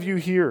whom have you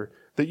here,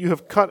 that you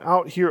have cut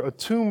out here a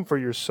tomb for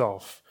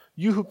yourself?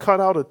 You who cut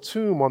out a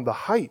tomb on the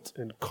height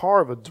and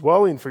carve a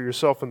dwelling for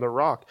yourself in the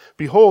rock.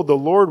 Behold, the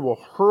Lord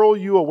will hurl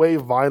you away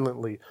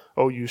violently,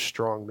 O you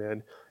strong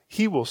man.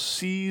 He will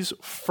seize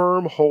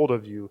firm hold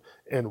of you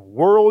and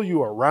whirl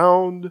you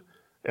around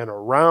and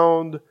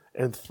around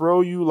and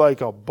throw you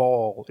like a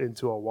ball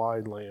into a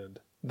wide land.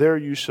 There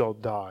you shall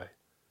die,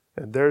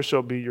 and there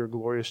shall be your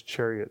glorious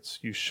chariots,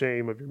 you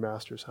shame of your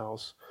master's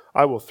house.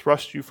 I will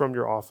thrust you from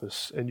your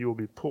office, and you will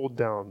be pulled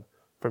down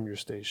from your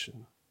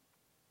station.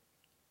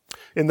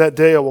 In that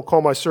day I will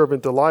call my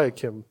servant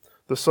Eliakim,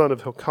 the son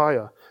of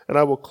Hilkiah, and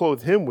I will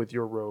clothe him with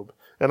your robe,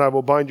 and I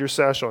will bind your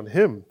sash on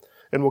him,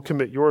 and will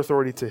commit your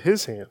authority to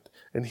his hand.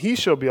 And he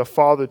shall be a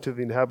father to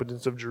the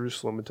inhabitants of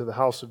Jerusalem and to the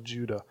house of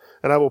Judah.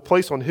 And I will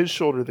place on his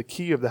shoulder the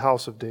key of the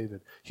house of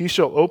David. He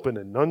shall open,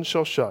 and none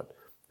shall shut,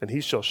 and he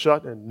shall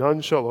shut, and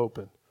none shall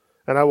open.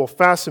 And I will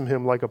fasten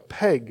him like a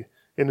peg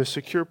in a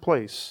secure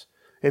place,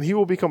 and he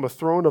will become a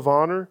throne of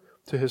honor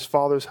to his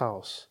father's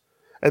house.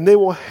 And they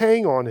will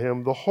hang on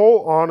him the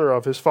whole honor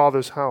of his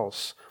father's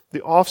house,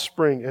 the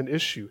offspring and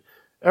issue,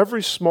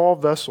 every small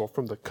vessel,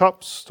 from the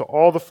cups to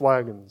all the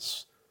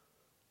flagons.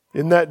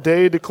 In that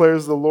day,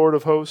 declares the Lord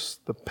of hosts,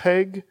 the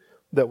peg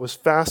that was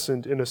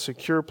fastened in a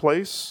secure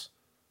place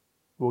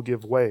will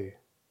give way,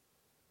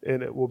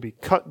 and it will be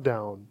cut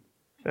down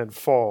and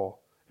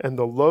fall, and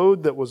the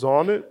load that was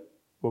on it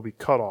will be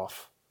cut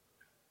off,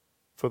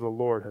 for the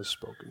Lord has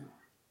spoken.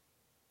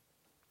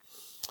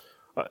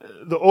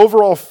 The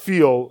overall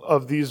feel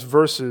of these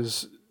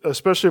verses,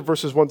 especially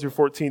verses 1 through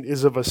 14,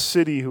 is of a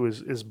city who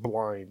is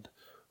blind.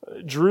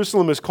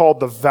 Jerusalem is called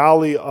the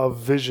Valley of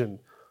Vision.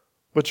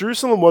 But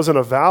Jerusalem wasn't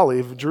a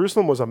valley.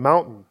 Jerusalem was a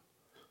mountain.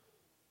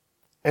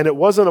 And it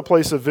wasn't a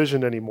place of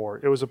vision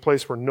anymore. It was a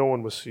place where no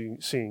one was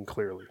seeing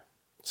clearly.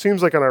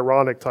 Seems like an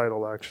ironic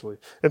title, actually.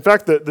 In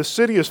fact, the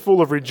city is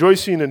full of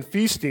rejoicing and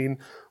feasting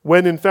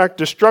when, in fact,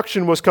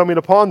 destruction was coming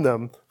upon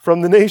them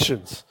from the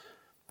nations.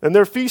 And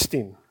they're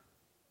feasting.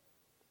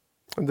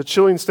 And the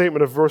chilling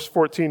statement of verse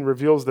 14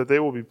 reveals that they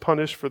will be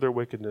punished for their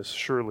wickedness,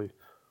 surely.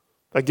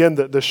 Again,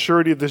 the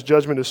surety of this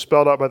judgment is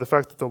spelled out by the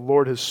fact that the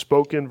Lord has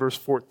spoken, verse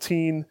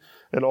 14,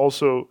 and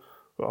also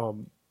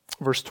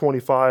verse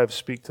 25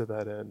 speak to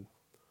that end.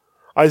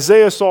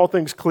 Isaiah saw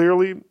things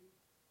clearly.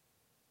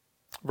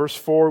 Verse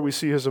 4, we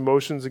see his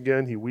emotions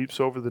again. He weeps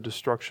over the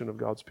destruction of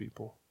God's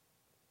people.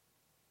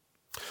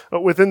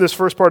 Within this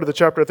first part of the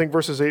chapter, I think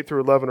verses 8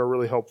 through 11 are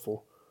really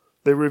helpful.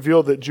 They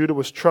reveal that Judah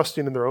was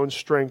trusting in their own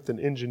strength and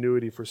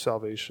ingenuity for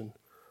salvation,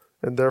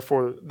 and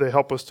therefore they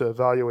help us to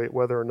evaluate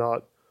whether or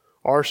not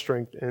our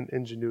strength and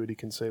ingenuity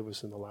can save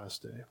us in the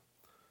last day.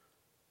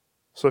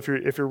 So if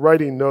you're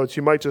writing notes,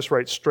 you might just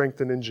write strength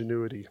and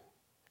ingenuity.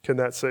 Can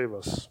that save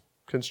us?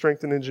 Can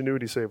strength and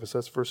ingenuity save us?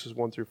 That's verses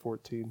 1 through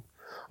 14.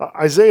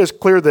 Isaiah is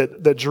clear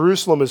that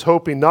Jerusalem is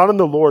hoping not in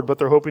the Lord, but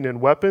they're hoping in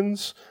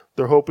weapons.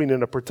 They're hoping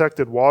in a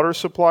protected water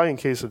supply in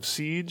case of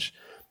siege.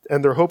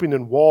 And they're hoping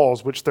in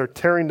walls, which they're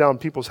tearing down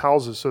people's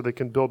houses so they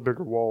can build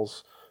bigger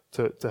walls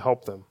to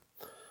help them.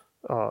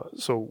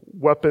 So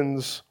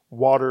weapons,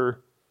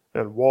 water,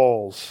 and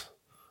walls.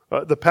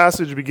 The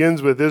passage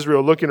begins with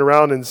Israel looking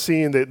around and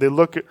seeing they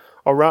look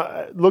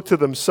to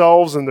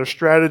themselves and their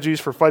strategies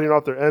for fighting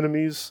off their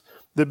enemies.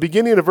 The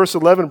beginning of verse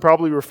 11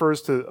 probably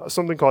refers to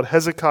something called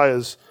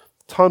Hezekiah's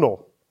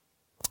tunnel,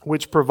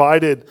 which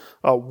provided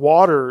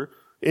water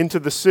into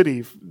the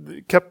city,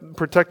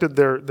 protected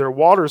their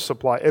water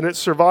supply, and it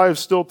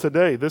survives still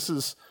today. This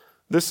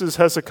is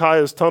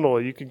Hezekiah's tunnel.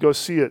 You can go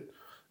see it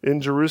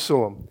in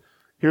Jerusalem.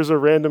 Here's a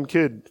random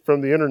kid from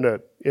the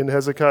internet in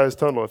Hezekiah's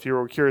tunnel, if you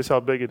were curious how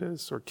big it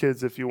is, or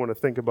kids if you want to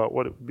think about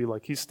what it would be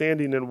like. He's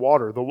standing in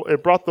water.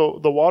 It brought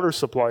the water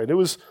supply, and it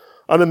was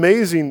an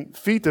amazing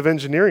feat of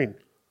engineering.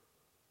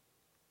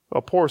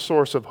 A poor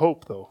source of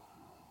hope, though.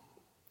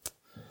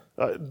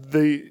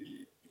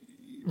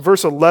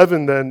 Verse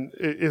 11, then,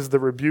 is the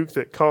rebuke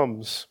that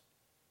comes.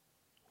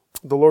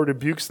 The Lord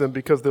rebukes them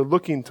because they're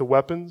looking to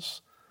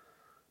weapons,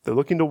 they're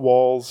looking to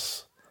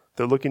walls,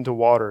 they're looking to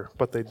water,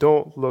 but they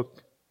don't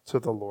look to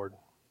the Lord,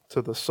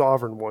 to the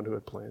sovereign one who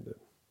had planned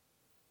it.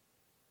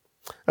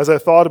 As I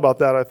thought about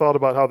that, I thought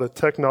about how the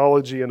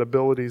technology and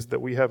abilities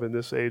that we have in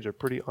this age are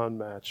pretty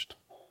unmatched.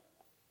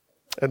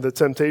 And the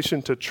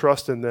temptation to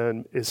trust in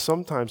them is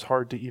sometimes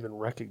hard to even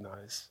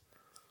recognize.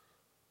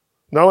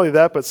 Not only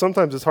that, but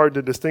sometimes it's hard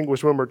to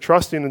distinguish when we're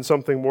trusting in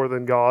something more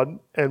than God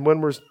and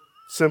when we're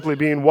simply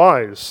being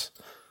wise.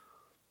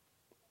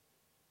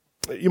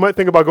 You might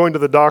think about going to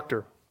the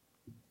doctor.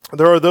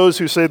 There are those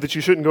who say that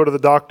you shouldn't go to the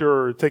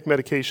doctor or take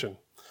medication,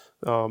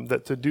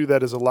 that to do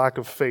that is a lack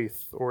of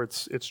faith or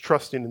it's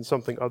trusting in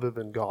something other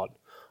than God.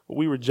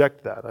 We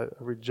reject that. I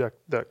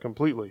reject that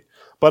completely.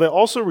 But I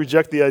also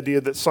reject the idea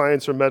that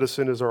science or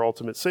medicine is our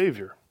ultimate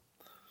savior.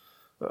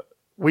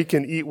 We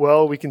can eat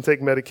well, we can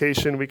take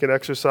medication, we can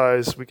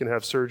exercise, we can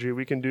have surgery,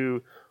 we can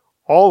do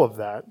all of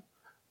that,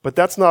 but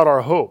that's not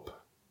our hope.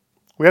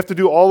 We have to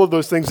do all of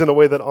those things in a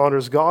way that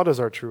honors God as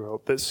our true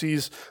hope, that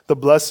sees the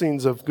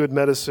blessings of good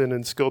medicine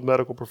and skilled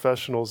medical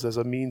professionals as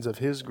a means of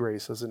His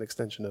grace, as an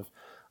extension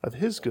of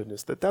His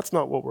goodness, that's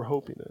not what we're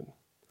hoping in.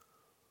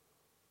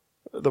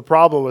 The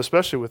problem,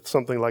 especially with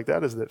something like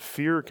that, is that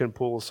fear can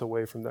pull us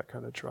away from that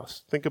kind of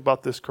trust. Think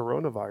about this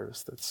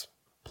coronavirus that's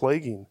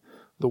plaguing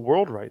the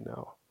world right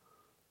now.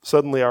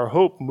 Suddenly our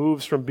hope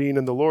moves from being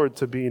in the Lord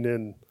to being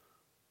in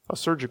a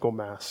surgical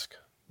mask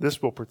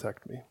This will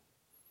protect me.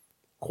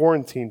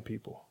 Quarantine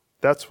people.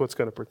 That's what's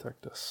going to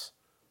protect us.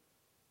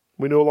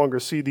 We no longer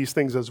see these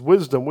things as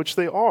wisdom, which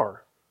they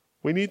are.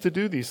 We need to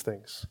do these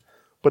things.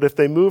 But if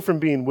they move from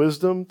being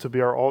wisdom to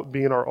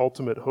being our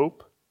ultimate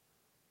hope,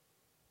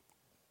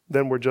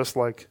 then we're just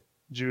like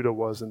Judah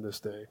was in this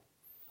day.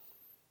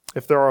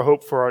 If they're our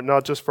hope for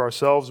not just for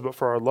ourselves, but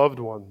for our loved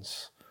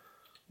ones,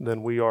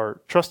 then we are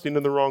trusting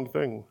in the wrong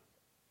thing.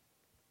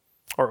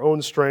 Our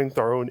own strength,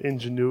 our own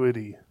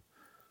ingenuity,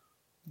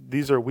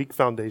 these are weak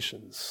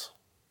foundations.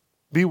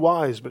 Be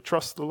wise, but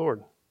trust the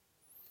Lord.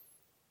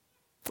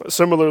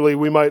 Similarly,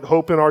 we might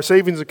hope in our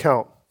savings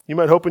account. You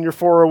might hope in your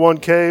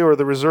 401k or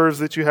the reserves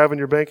that you have in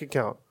your bank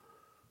account.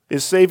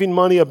 Is saving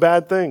money a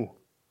bad thing?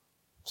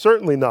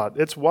 Certainly not.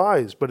 It's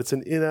wise, but it's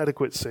an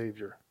inadequate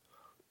savior.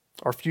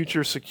 Our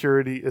future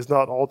security is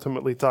not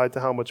ultimately tied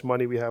to how much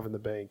money we have in the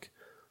bank,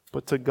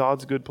 but to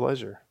God's good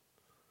pleasure.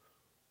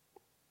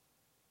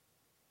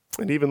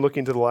 And even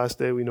looking to the last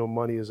day, we know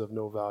money is of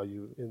no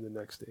value in the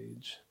next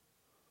age.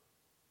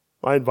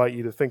 I invite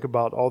you to think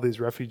about all these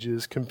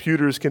refuges.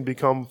 Computers can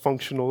become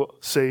functional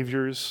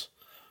saviors.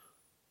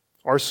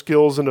 Our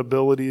skills and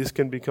abilities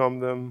can become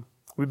them.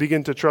 We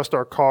begin to trust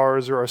our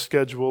cars or our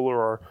schedule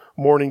or our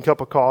morning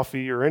cup of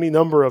coffee or any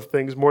number of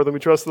things more than we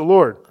trust the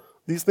Lord.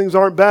 These things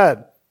aren't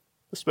bad,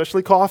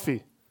 especially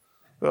coffee.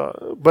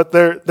 But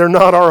they're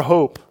not our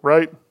hope,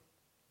 right?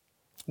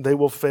 They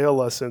will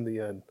fail us in the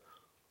end.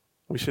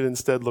 We should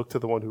instead look to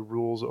the one who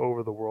rules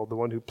over the world, the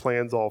one who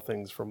plans all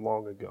things from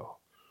long ago.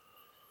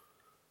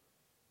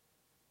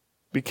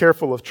 Be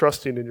careful of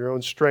trusting in your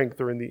own strength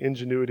or in the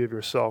ingenuity of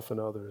yourself and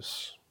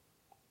others.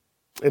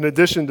 In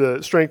addition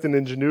to strength and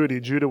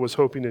ingenuity, Judah was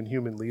hoping in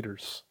human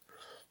leaders.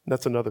 And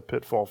that's another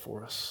pitfall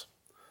for us.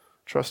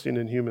 Trusting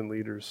in human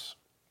leaders.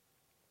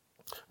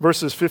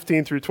 Verses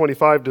 15 through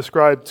 25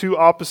 describe two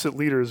opposite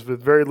leaders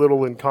with very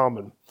little in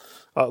common.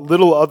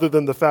 Little other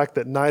than the fact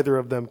that neither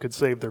of them could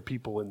save their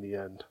people in the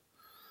end.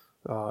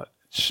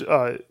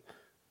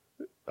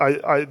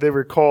 They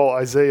recall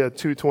Isaiah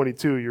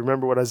 2:22. You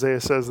remember what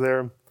Isaiah says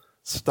there?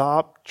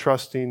 Stop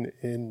trusting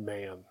in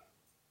man,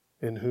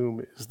 in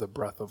whom is the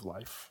breath of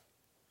life.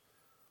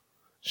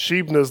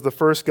 Shebna is the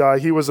first guy.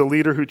 He was a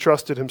leader who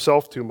trusted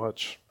himself too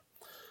much.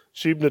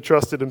 Shebna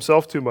trusted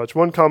himself too much.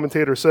 One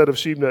commentator said of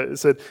Shebna,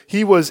 said,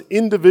 he was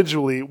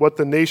individually what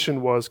the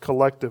nation was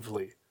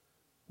collectively,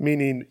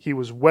 meaning he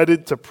was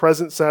wedded to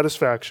present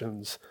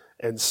satisfactions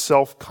and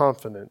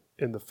self-confident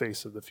in the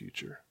face of the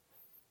future.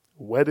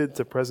 Wedded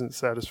to present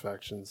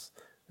satisfactions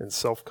and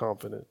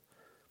self-confident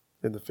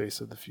in the face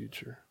of the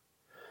future.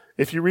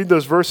 If you read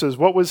those verses,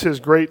 what was his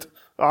great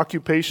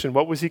occupation?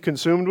 What was he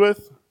consumed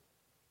with?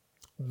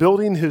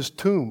 Building his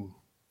tomb.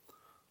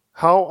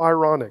 How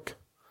ironic.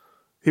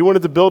 He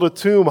wanted to build a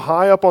tomb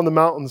high up on the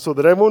mountain so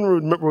that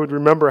everyone would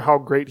remember how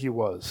great he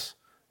was.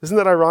 Isn't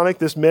that ironic?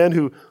 This man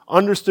who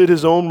understood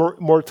his own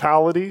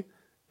mortality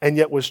and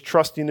yet was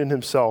trusting in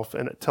himself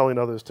and telling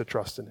others to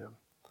trust in him.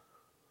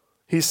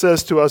 He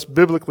says to us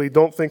biblically,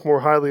 don't think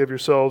more highly of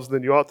yourselves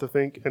than you ought to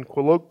think. And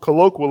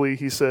colloquially,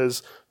 he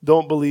says,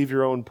 don't believe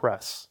your own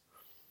press.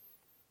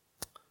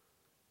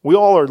 We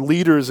all are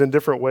leaders in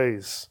different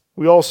ways.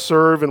 We all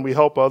serve and we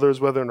help others,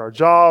 whether in our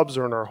jobs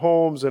or in our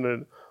homes and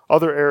in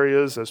other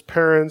areas as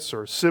parents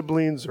or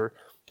siblings or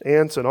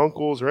aunts and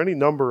uncles or any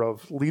number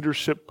of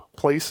leadership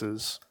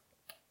places.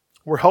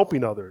 We're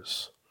helping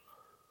others.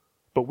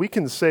 But we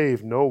can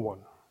save no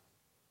one.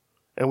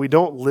 And we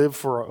don't live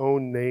for our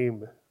own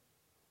name.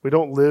 We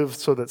don't live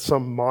so that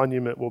some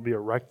monument will be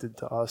erected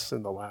to us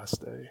in the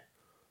last day.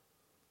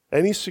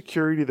 Any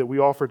security that we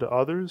offer to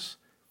others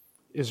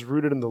is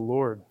rooted in the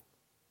Lord.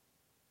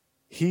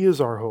 He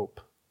is our hope.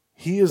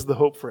 He is the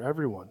hope for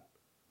everyone.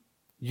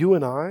 You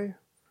and I,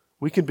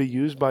 we can be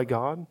used by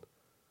God.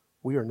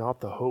 We are not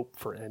the hope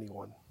for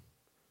anyone.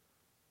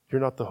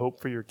 You're not the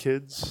hope for your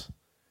kids.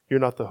 You're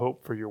not the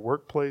hope for your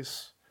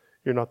workplace.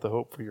 You're not the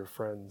hope for your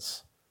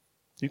friends.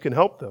 You can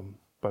help them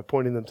by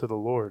pointing them to the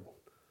Lord,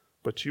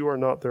 but you are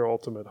not their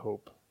ultimate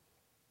hope.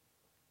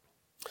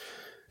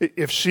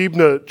 If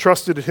Shebna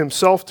trusted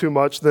himself too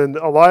much, then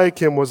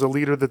Eliakim was a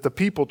leader that the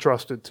people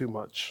trusted too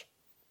much.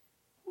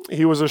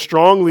 He was a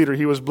strong leader.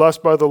 He was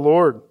blessed by the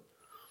Lord.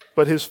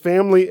 But his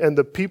family and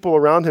the people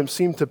around him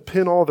seemed to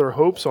pin all their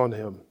hopes on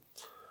him.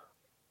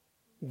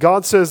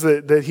 God says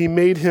that he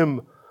made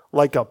him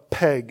like a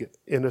peg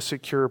in a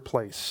secure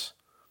place.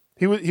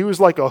 He was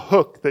like a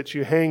hook that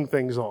you hang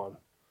things on.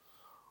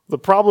 The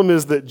problem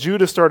is that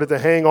Judah started to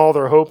hang all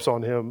their hopes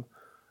on him,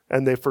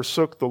 and they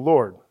forsook the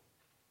Lord.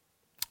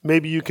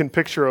 Maybe you can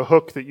picture a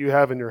hook that you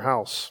have in your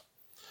house,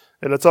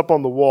 and it's up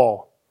on the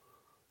wall.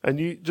 And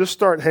you just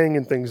start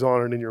hanging things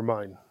on it in your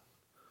mind.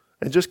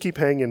 And just keep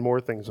hanging more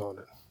things on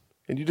it.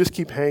 And you just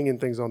keep hanging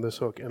things on this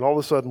hook. And all of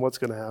a sudden, what's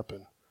going to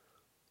happen?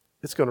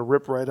 It's going to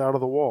rip right out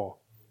of the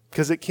wall.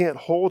 Because it can't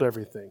hold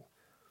everything.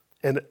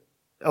 And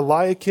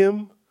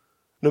Eliakim,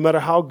 no matter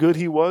how good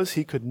he was,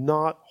 he could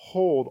not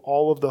hold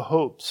all of the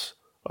hopes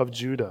of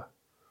Judah.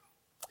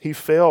 He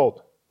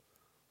failed.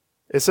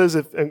 It says,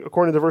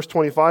 according to verse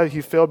 25,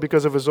 he failed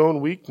because of his own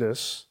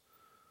weakness.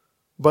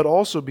 but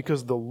also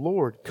because the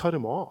Lord cut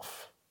him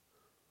off.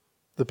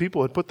 The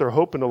people had put their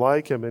hope in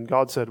Eliakim, and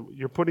God said,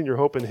 you're putting your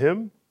hope in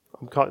him?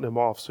 I'm cutting him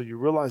off. So you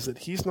realize that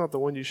he's not the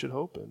one you should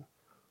hope in.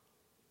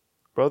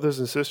 Brothers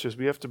and sisters,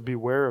 we have to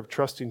beware of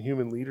trusting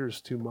human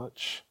leaders too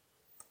much.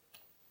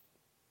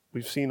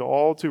 We've seen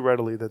all too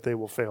readily that they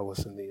will fail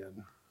us in the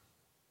end.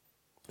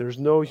 There's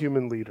no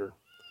human leader,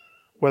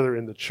 whether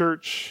in the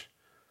church,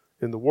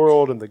 in the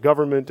world, in the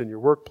government, in your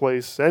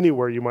workplace,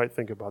 anywhere you might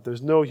think about.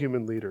 There's no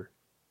human leader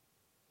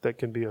that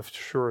can be a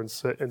sure and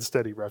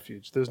steady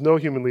refuge. There's no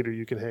human leader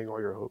you can hang all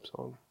your hopes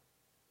on.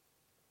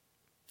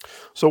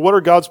 So what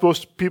are God's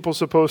people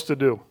supposed to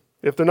do?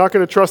 If they're not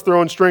going to trust their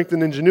own strength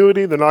and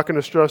ingenuity, they're not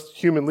going to trust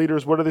human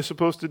leaders, what are they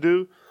supposed to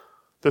do?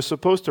 They're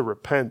supposed to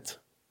repent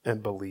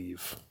and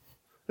believe.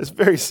 It's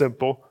very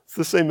simple. It's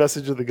the same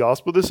message of the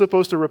gospel. They're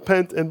supposed to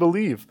repent and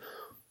believe.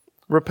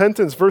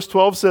 Repentance, verse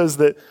 12 says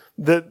that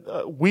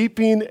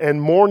weeping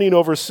and mourning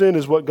over sin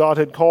is what God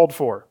had called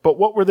for. But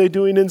what were they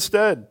doing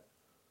instead?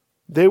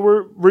 They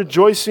were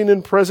rejoicing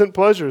in present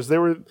pleasures. They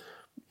were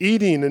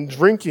eating and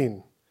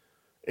drinking.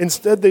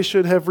 Instead, they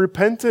should have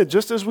repented,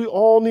 just as we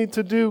all need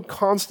to do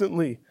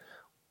constantly.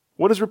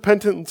 What does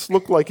repentance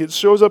look like? It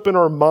shows up in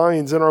our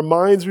minds. In our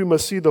minds, we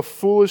must see the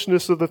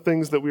foolishness of the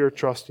things that we are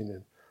trusting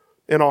in.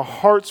 In our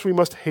hearts, we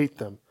must hate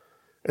them.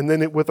 And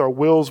then with our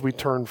wills, we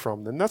turn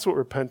from them. That's what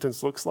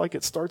repentance looks like.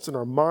 It starts in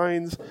our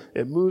minds,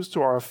 it moves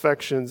to our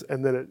affections,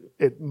 and then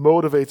it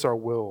motivates our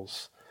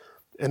wills.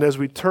 And as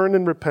we turn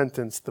in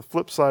repentance, the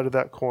flip side of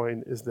that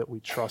coin is that we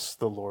trust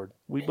the Lord.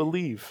 We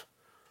believe.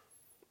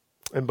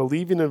 And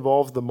believing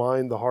involves the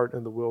mind, the heart,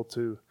 and the will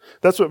too.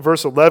 That's what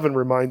verse 11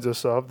 reminds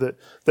us of, that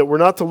we're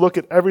not to look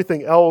at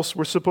everything else.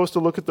 We're supposed to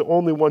look at the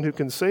only one who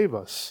can save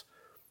us.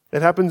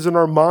 It happens in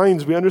our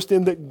minds. We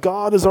understand that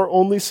God is our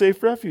only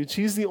safe refuge.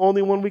 He's the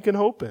only one we can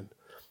hope in.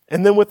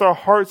 And then with our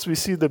hearts, we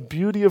see the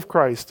beauty of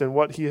Christ and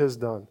what he has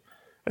done.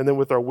 And then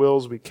with our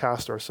wills, we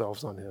cast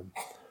ourselves on him,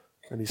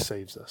 and he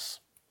saves us.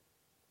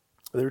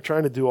 They were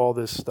trying to do all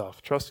this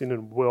stuff, trusting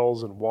in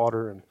wills and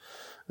water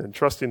and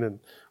trusting in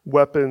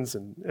weapons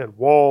and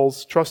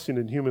walls, trusting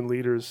in human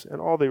leaders, and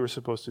all they were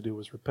supposed to do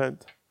was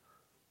repent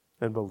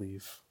and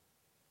believe.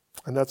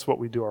 And that's what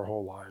we do our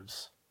whole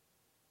lives.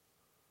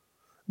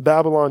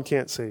 Babylon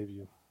can't save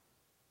you,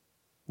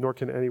 nor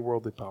can any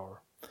worldly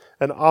power.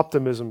 And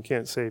optimism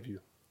can't save you,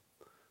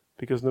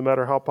 because no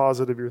matter how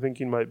positive your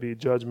thinking might be,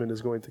 judgment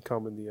is going to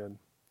come in the end.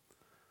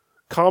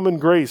 Common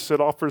grace, it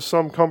offers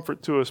some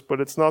comfort to us, but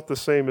it's not the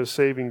same as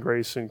saving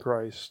grace in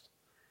Christ.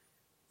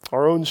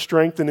 Our own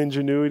strength and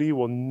ingenuity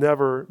will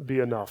never be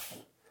enough,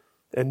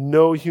 and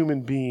no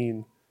human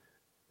being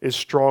is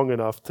strong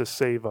enough to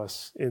save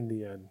us in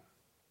the end.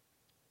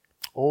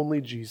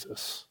 Only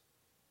Jesus,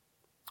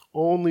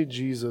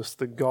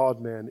 the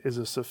God-man, is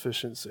a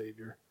sufficient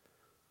Savior.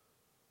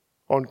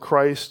 On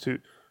Christ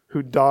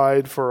who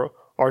died for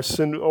our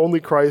sin, only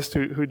Christ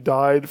who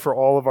died for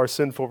all of our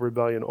sinful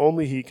rebellion,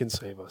 only he can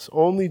save us.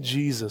 Only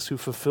Jesus, who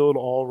fulfilled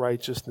all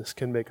righteousness,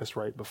 can make us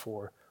right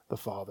before the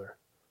Father.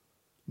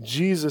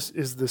 Jesus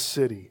is the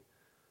city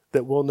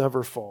that will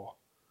never fall.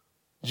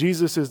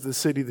 Jesus is the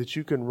city that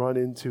you can run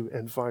into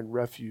and find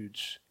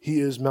refuge. He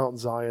is Mount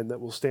Zion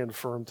that will stand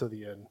firm to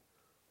the end.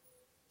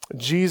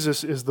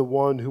 Jesus is the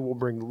one who will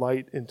bring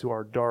light into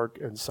our dark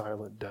and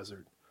silent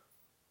desert.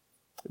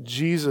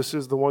 Jesus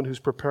is the one who's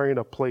preparing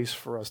a place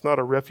for us, not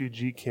a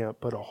refugee camp,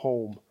 but a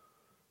home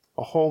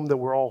that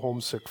we're all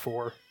homesick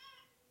for.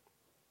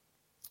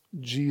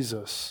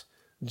 Jesus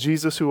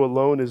who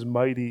alone is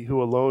mighty,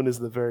 who alone is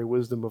the very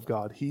wisdom of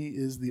God. He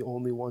is the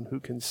only one who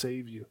can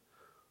save you.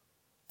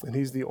 And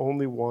he's the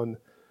only one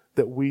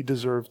that we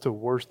deserve to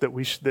worship,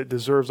 that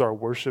deserves our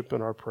worship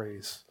and our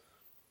praise.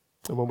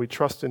 And when we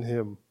trust in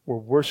him, we're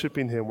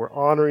worshiping him, we're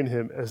honoring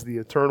him as the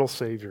eternal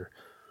Savior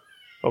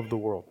of the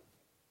world.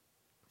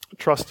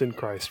 Trust in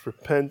Christ,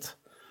 repent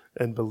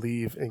and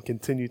believe, and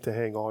continue to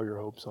hang all your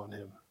hopes on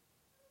him.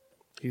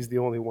 He's the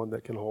only one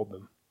that can hold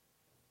them.